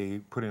 they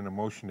put in a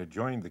motion to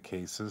join the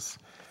cases.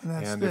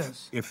 And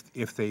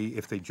if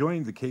they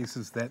join the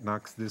cases, that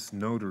knocks this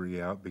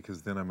notary out,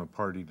 because then I'm a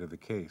party to the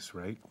case,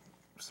 right?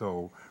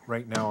 So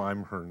right now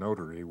I'm her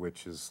notary,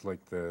 which is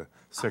like the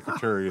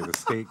Secretary of the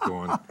State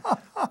going.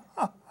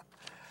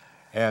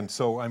 And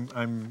so I'm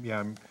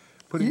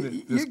putting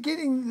this. You're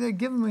giving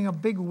them a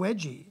big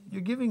wedgie.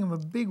 You're giving them a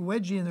big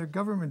wedgie in their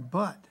government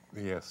butt.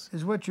 Yes.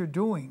 Is what you're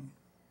doing.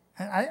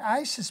 And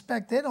I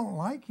suspect they don't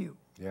like you.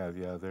 Yeah,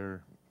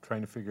 they're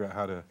trying to figure out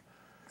how to.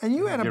 And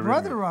you had a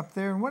brother up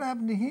there, and what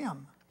happened to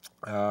him?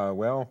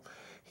 Well,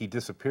 he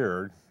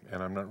disappeared,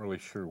 and I'm not really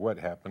sure what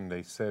happened.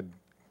 They said,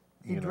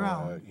 He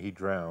drowned. He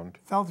drowned.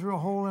 Fell through a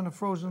hole in a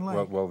frozen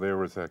lake. Well, there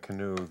was a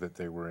canoe that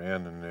they were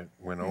in, and it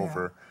went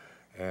over,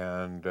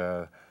 and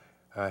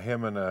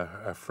him and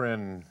a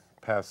friend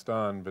passed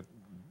on, but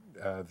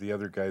the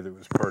other guy that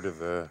was part of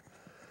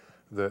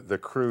the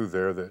crew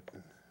there, that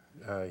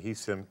he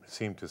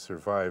seemed to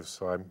survive.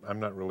 So I'm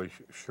not really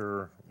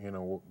sure,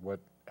 what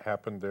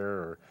happened there,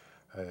 or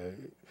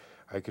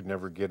I could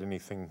never get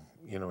anything,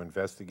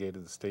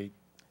 investigated. The state.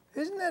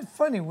 Isn't that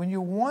funny? When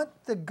you want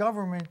the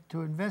government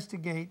to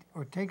investigate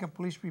or take a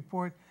police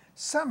report,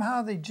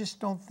 somehow they just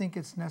don't think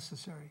it's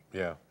necessary.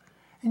 Yeah.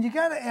 And you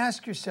got to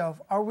ask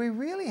yourself, are we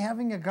really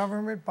having a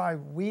government by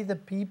we the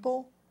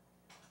people?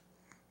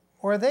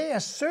 Or are they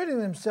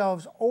asserting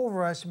themselves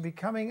over us and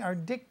becoming our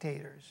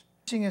dictators,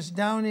 pushing us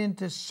down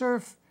into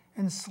serf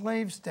and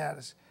slave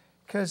status?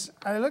 Because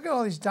I look at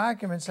all these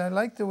documents, I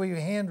like the way you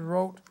hand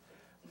wrote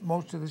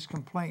most of this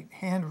complaint,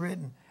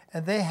 handwritten,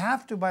 and they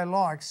have to, by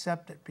law,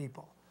 accept it,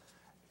 people.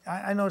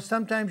 I know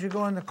sometimes you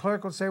go and the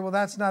clerk will say, well,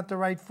 that's not the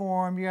right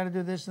form, you got to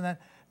do this and that.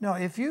 No,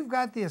 if you've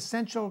got the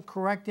essential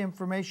correct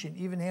information,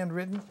 even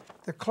handwritten,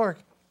 the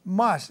clerk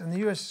must, and the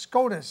U.S.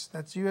 SCOTUS,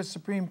 that's the U.S.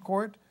 Supreme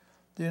Court,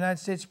 the United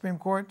States Supreme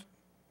Court,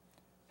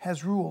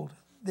 has ruled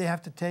they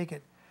have to take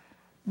it.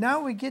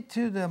 Now we get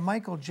to the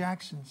Michael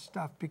Jackson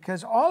stuff,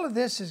 because all of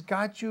this has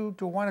got you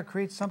to want to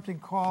create something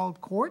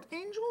called Court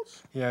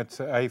Angels? Yeah,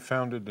 I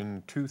found it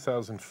in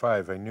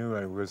 2005. I knew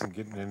I wasn't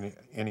getting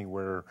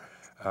anywhere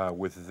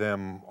with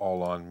them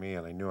all on me,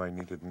 and I knew I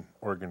needed an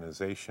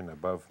organization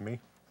above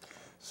me.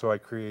 So I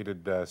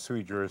created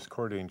Sui Juris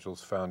Court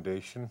Angels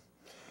Foundation.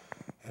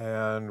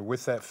 And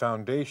with that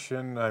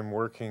foundation, I'm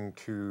working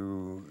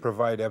to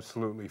provide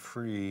absolutely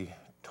free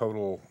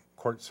total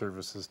court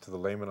services to the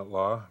layman at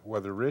law,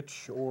 whether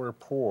rich or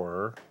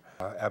poor,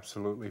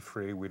 absolutely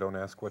free. We don't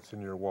ask what's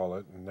in your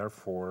wallet, and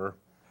therefore...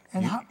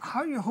 And how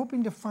are you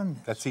hoping to fund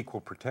this? That's equal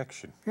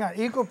protection. Yeah,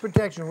 equal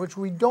protection, which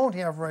we don't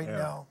have right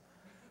now.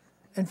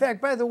 In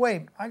fact, by the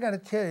way, I got to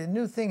tell you, a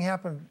new thing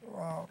happened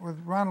with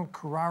Ronald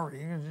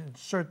Carrari. You can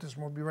insert this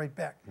and we'll be right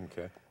back.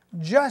 Okay.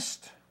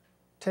 Just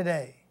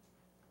today,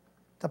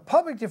 the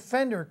public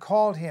defender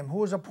called him, who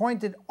was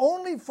appointed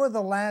only for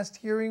the last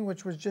hearing,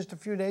 which was just a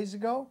few days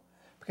ago,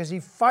 because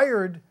he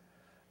fired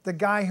the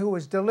guy who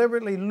was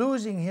deliberately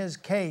losing his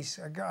case,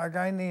 a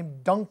guy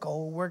named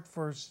Dunkel, who worked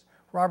for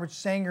Robert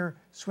Sanger,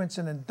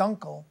 Swinson, and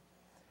Dunkel.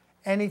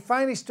 And he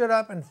finally stood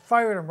up and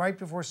fired him right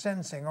before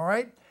sentencing, all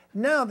right?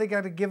 Now they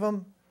got to give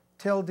him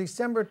till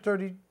December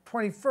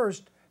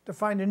 21st to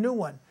find a new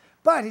one.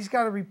 But he's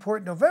got to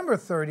report November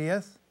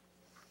 30th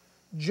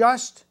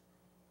just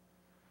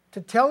to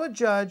tell the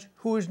judge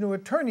who his new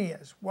attorney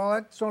is. Well,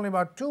 that's only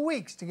about 2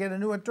 weeks to get a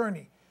new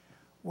attorney.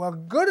 Well,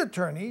 good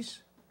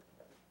attorneys,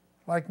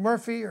 like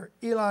Murphy or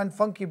Elon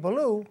Funky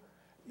Ballou,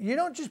 you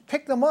don't just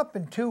pick them up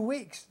in 2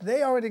 weeks.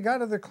 They already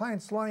got other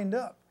clients lined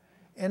up,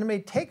 and it may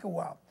take a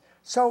while.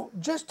 So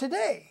just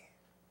today,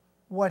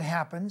 what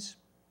happens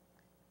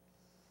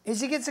is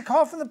he gets a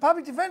call from the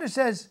public defender,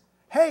 says,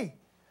 hey,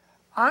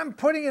 I'm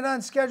putting it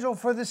on schedule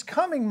for this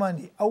coming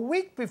Monday, a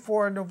week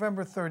before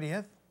November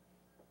 30th,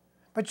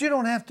 but you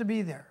don't have to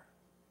be there.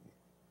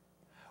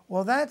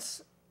 Well,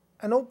 that's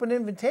an open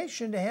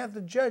invitation to have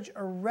the judge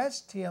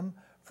arrest him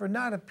for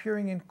not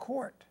appearing in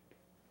court.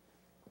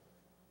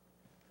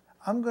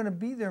 I'm going to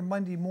be there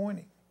Monday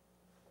morning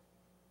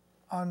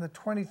on the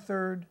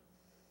 23rd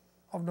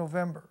of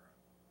November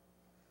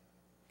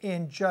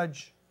in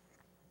Judge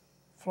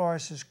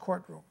Flores'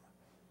 courtroom.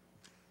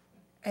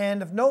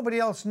 And if nobody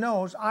else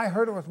knows, I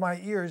heard it with my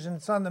ears, and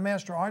it's on the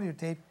master audio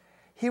tape,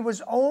 he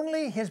was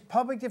only his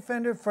public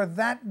defender for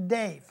that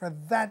day, for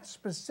that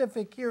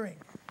specific hearing.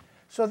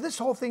 So this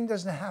whole thing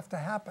doesn't have to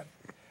happen.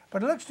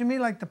 But it looks to me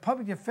like the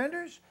public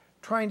defender's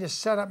trying to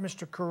set up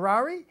Mr.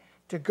 Carrari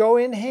to go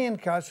in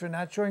handcuffs for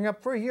not showing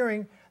up for a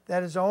hearing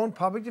that his own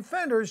public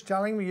defender is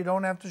telling me you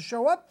don't have to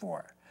show up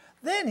for.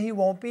 Then he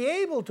won't be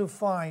able to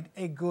find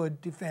a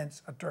good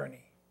defense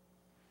attorney.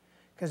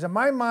 Because in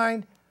my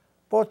mind,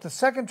 both the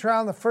second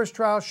trial and the first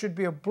trial should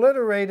be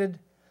obliterated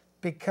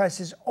because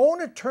his own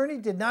attorney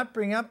did not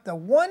bring up the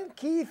one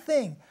key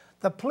thing.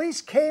 The police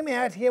came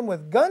at him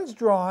with guns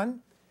drawn.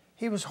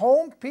 He was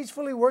home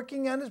peacefully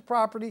working on his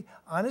property,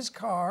 on his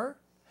car.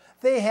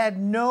 They had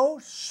no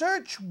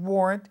search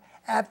warrant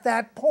at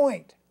that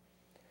point.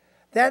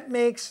 That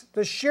makes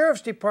the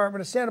Sheriff's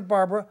Department of Santa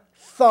Barbara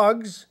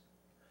thugs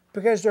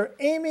because they're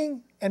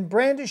aiming and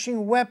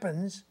brandishing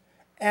weapons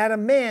at a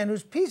man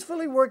who's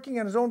peacefully working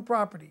on his own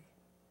property.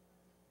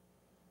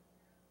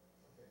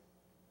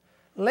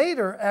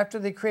 Later, after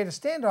they create a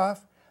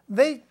standoff,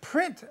 they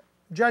print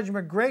Judge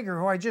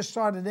McGregor, who I just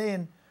saw today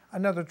in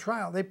another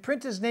trial. They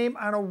print his name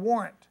on a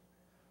warrant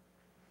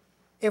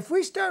If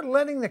we start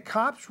letting the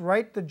cops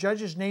write the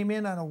judge's name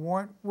in on a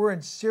warrant, we're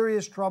in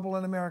serious trouble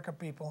in America,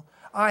 people.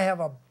 I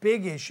have a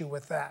big issue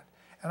with that.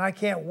 And I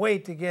can't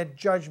wait to get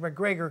Judge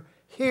McGregor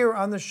here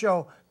on the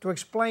show to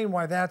explain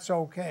why that's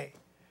okay.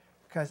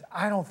 Because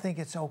I don't think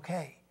it's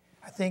okay.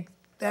 I think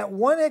that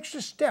one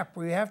extra step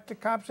where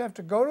cops have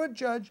to go to a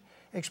judge,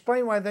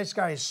 explain why this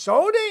guy is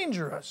so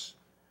dangerous.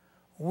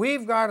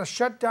 We've got to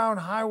shut down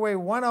Highway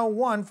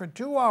 101 for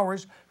 2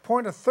 hours,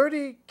 point a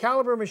 .30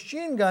 caliber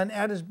machine gun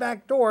at his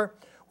back door,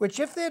 which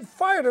if they had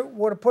fired it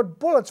would have put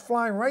bullets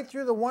flying right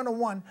through the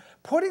 101,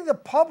 putting the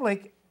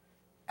public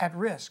at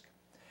risk.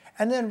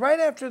 And then right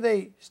after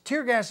they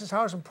tear gas his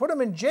house and put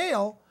him in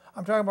jail,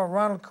 I'm talking about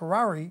Ronald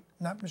Carrari,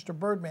 not Mr.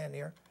 Birdman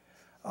here.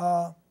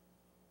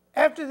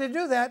 After they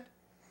do that,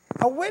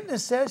 a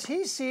witness says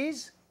he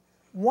sees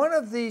one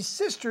of the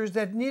sisters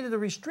that needed a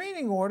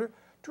restraining order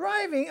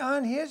driving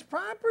on his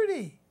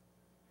property.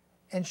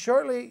 And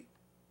shortly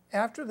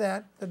after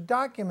that, the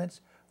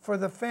documents for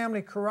the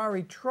family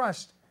Carrari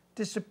trust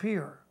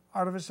disappear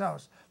out of his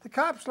house. The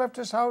cops left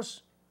his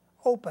house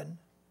open,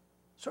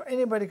 so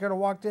anybody could have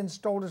walked in,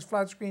 stole his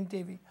flat screen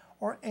TV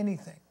or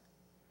anything.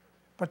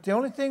 But the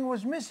only thing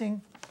was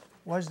missing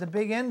was the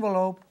big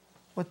envelope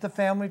with the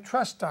family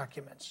trust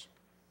documents.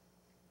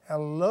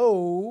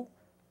 Hello?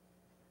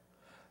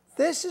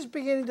 This is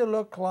beginning to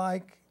look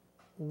like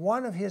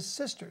one of his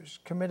sisters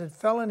committed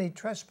felony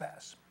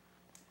trespass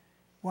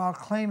while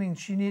claiming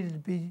she needed to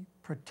be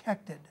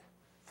protected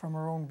from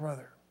her own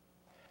brother.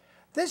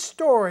 This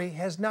story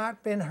has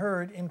not been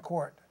heard in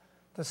court.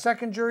 The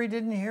second jury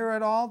didn't hear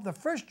it all. The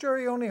first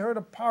jury only heard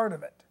a part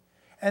of it.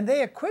 And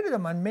they acquitted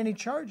him on many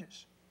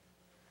charges.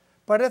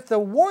 But if the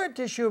warrant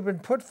issue had been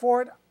put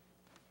forward,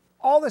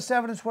 all this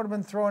evidence would have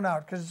been thrown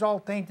out because it's all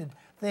tainted.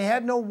 They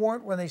had no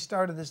warrant when they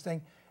started this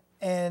thing,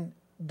 and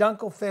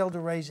Dunkel failed to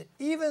raise it,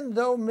 even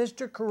though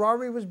Mr.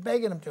 Carrari was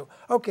begging him to.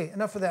 Okay,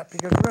 enough of that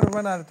because we're going to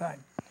run out of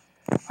time.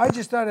 I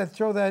just thought I'd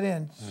throw that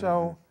in,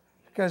 so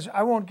because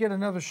I won't get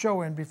another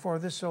show in before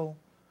this will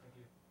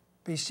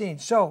be seen.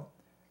 So,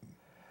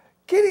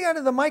 getting out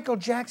of the Michael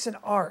Jackson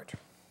art.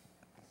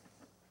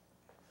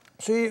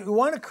 So you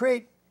want to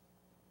create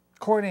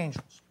court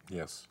angels.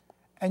 Yes.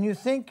 And you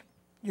think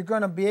you're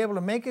going to be able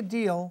to make a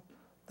deal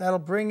that'll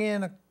bring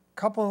in a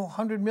couple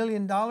 $100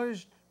 million,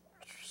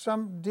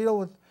 some deal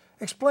with,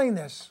 explain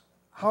this,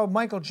 how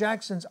Michael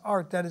Jackson's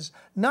art that has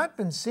not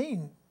been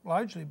seen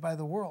largely by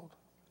the world.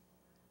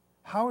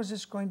 How is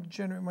this going to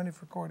generate money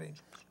for court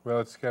angels? Well,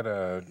 it's got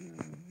to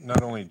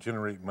not only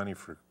generate money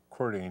for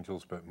court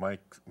angels, but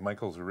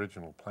Michael's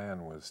original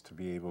plan was to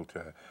be able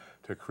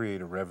to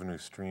create a revenue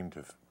stream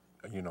to,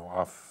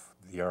 off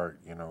the art,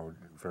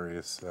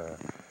 various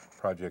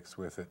projects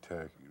with it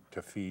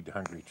to feed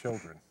hungry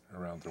children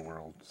around the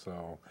world.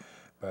 So,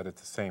 but at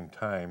the same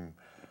time,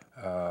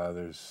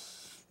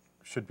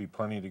 should be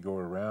plenty to go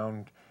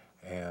around,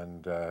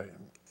 and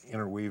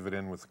interweave it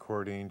in with the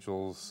court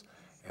angels,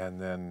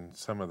 and then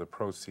some of the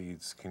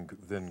proceeds can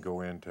then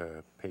go in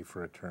to pay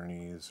for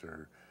attorneys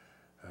or.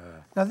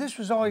 Now this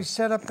was always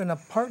set up in a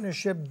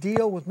partnership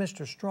deal with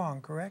Mr.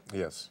 Strong, correct?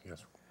 Yes,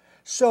 yes.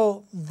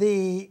 So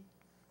the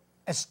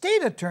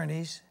estate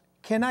attorneys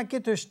cannot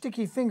get their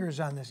sticky fingers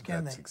on this,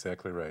 can they? That's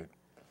exactly right.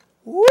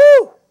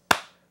 Woo!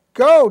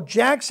 Go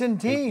Jackson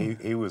team.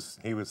 He was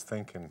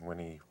thinking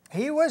when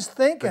he was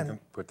thinking.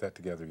 Put that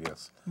together,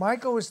 yes.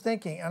 Michael was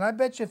thinking, and I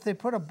bet you if they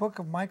put a book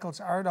of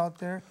Michael's art out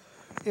there,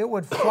 it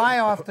would fly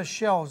off the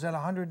shelves at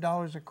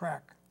 $100 a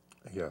crack.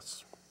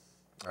 Yes,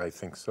 I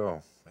think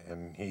so.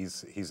 And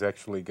he's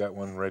actually got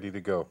one ready to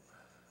go.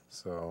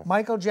 So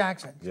Michael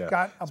Jackson got a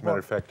book. As a matter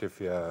of fact, if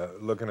you're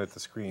looking at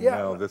the screen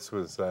now, this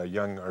was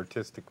young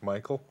artistic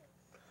Michael.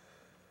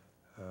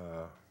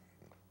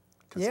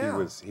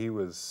 Because he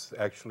was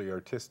actually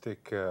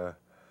artistic.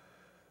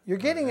 You're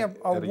getting a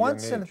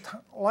once in a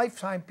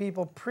lifetime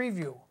people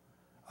preview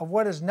of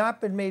what has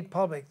not been made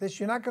public.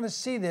 You're not going to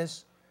see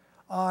this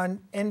on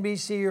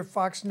NBC or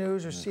Fox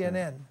News or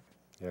CNN.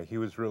 Yeah, he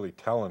was really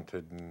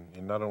talented,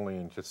 and not only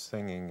in just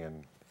singing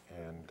and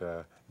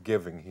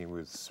giving, he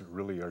was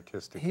really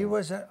artistic. He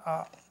was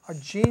a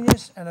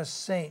genius and a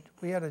saint.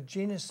 We had a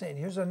genius saint.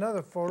 Here's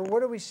another photo.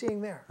 What are we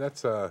seeing there?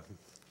 That's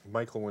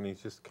Michael when he's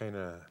just kind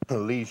of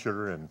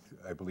leisure, and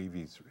I believe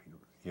he's,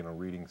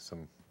 reading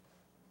some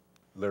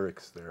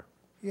lyrics there.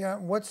 Yeah,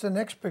 what's the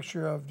next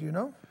picture of, do you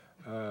know?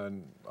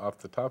 Off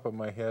the top of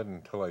my head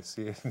until I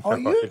see it. Oh,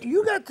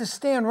 you got to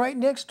stand right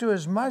next to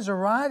his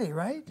Maserati,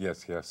 right?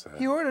 Yes, yes.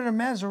 He ordered a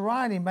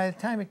Maserati, and by the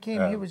time it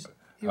came, he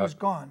was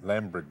gone.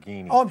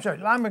 Lamborghini. Oh, I'm sorry,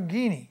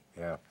 Lamborghini.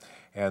 Yeah,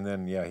 and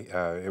then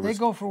it was. They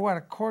go for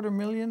what,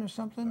 $250,000 or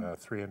something?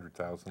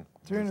 $300,000.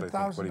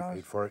 $300,000. What he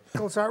paid for it.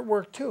 Michael's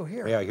artwork too.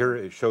 Here. Yeah, here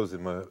it shows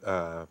him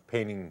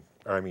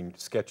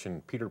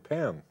sketching Peter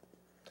Pan.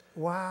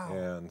 Wow.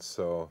 And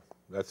so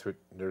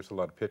there's a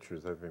lot of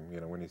pictures of him,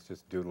 when he's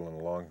just doodling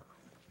along.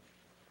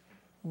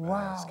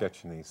 Wow.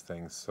 Sketching these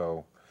things.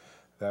 So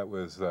that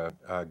was a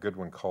good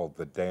one called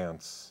The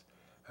Dance,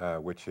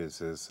 which is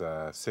his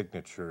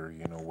signature,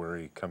 where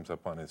he comes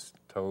up on his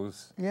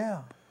toes.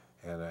 Yeah.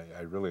 And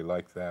I really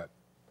like that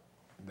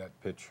that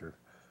picture.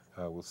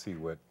 We'll see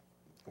what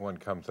one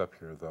comes up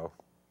here, though.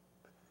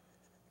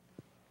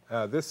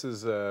 This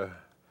is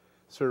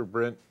Sir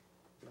Brent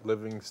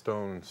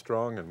Livingstone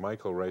Strong and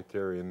Michael right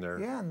there in there.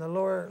 Yeah, in the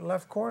lower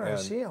left corner, I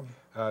see him.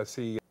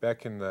 See,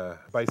 back in the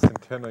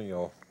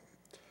bicentennial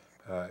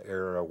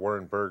era,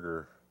 Warren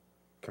Burger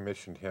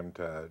commissioned him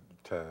to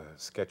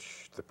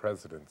sketch the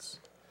presidents.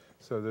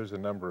 So there's a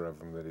number of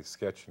them that he's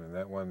sketching, and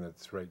that one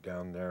that's right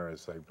down there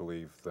is, I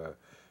believe, the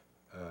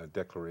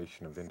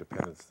Declaration of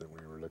Independence that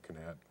we were looking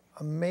at.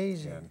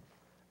 Amazing.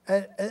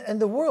 And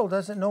the world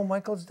doesn't know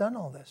Michael's done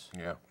all this.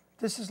 Yeah.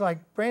 This is like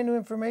brand new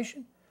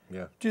information.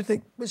 Yeah. Do you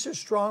think Mr.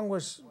 Strong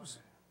was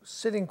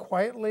sitting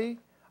quietly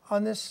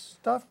on this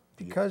stuff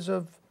because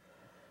of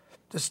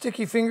the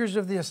sticky fingers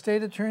of the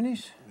estate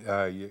attorneys?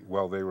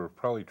 Well, they were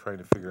probably trying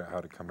to figure out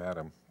how to come at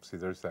him. See,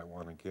 there's that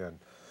one again.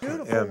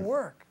 Beautiful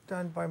work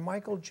done by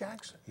Michael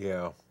Jackson.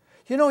 Yeah.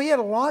 You know, he had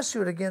a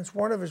lawsuit against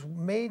one of his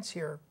maids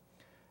here,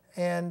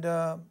 and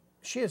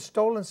she had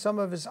stolen some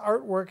of his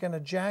artwork and a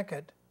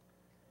jacket,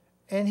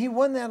 and he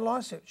won that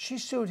lawsuit. She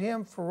sued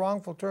him for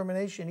wrongful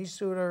termination. He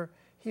sued her.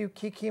 He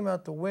came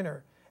out the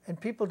winner, and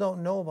people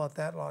don't know about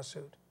that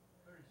lawsuit.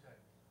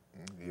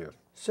 Yeah.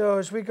 So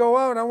as we go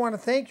out, I want to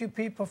thank you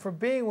people for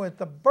being with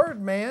the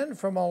Birdman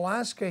from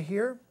Alaska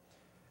here,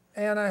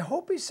 and I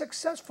hope he's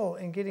successful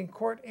in getting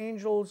Court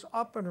Angels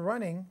up and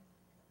running.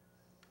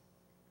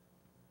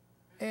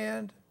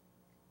 And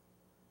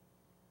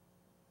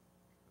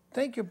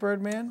thank you,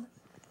 Birdman.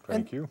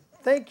 Thank you.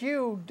 Thank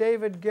you,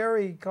 David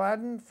Gary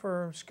Gladden,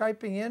 for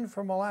Skyping in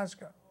from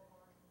Alaska.